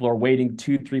sometimes people are waiting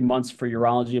 2-3 months for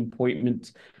urology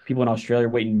appointments. People in Australia are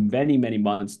waiting many, many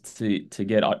months to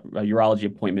get urology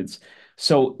appointments.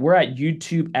 So we're at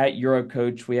YouTube at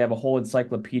UroCoach. We have a whole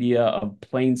encyclopedia of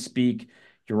plain speak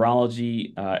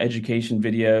urology education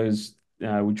videos.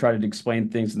 We try to explain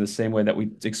things in the same way that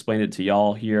we explained it to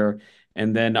y'all here.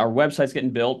 And then our website's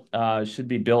getting built, should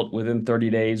be built within 30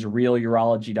 days,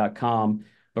 realurology.com.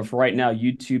 But for right now,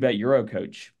 YouTube at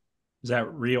UroCoach. Is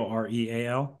that real,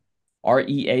 REAL?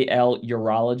 REAL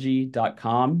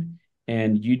urology.com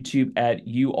and YouTube at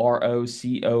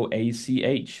UROCOACH.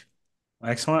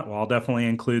 Excellent. Well, I'll definitely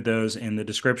include those in the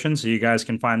description so you guys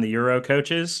can find the Euro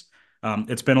coaches.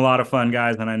 It's been a lot of fun,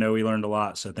 guys, and I know we learned a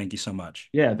lot. So thank you so much.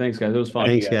 Yeah, thanks, guys. It was fun.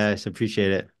 Thanks, guys.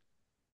 Appreciate it.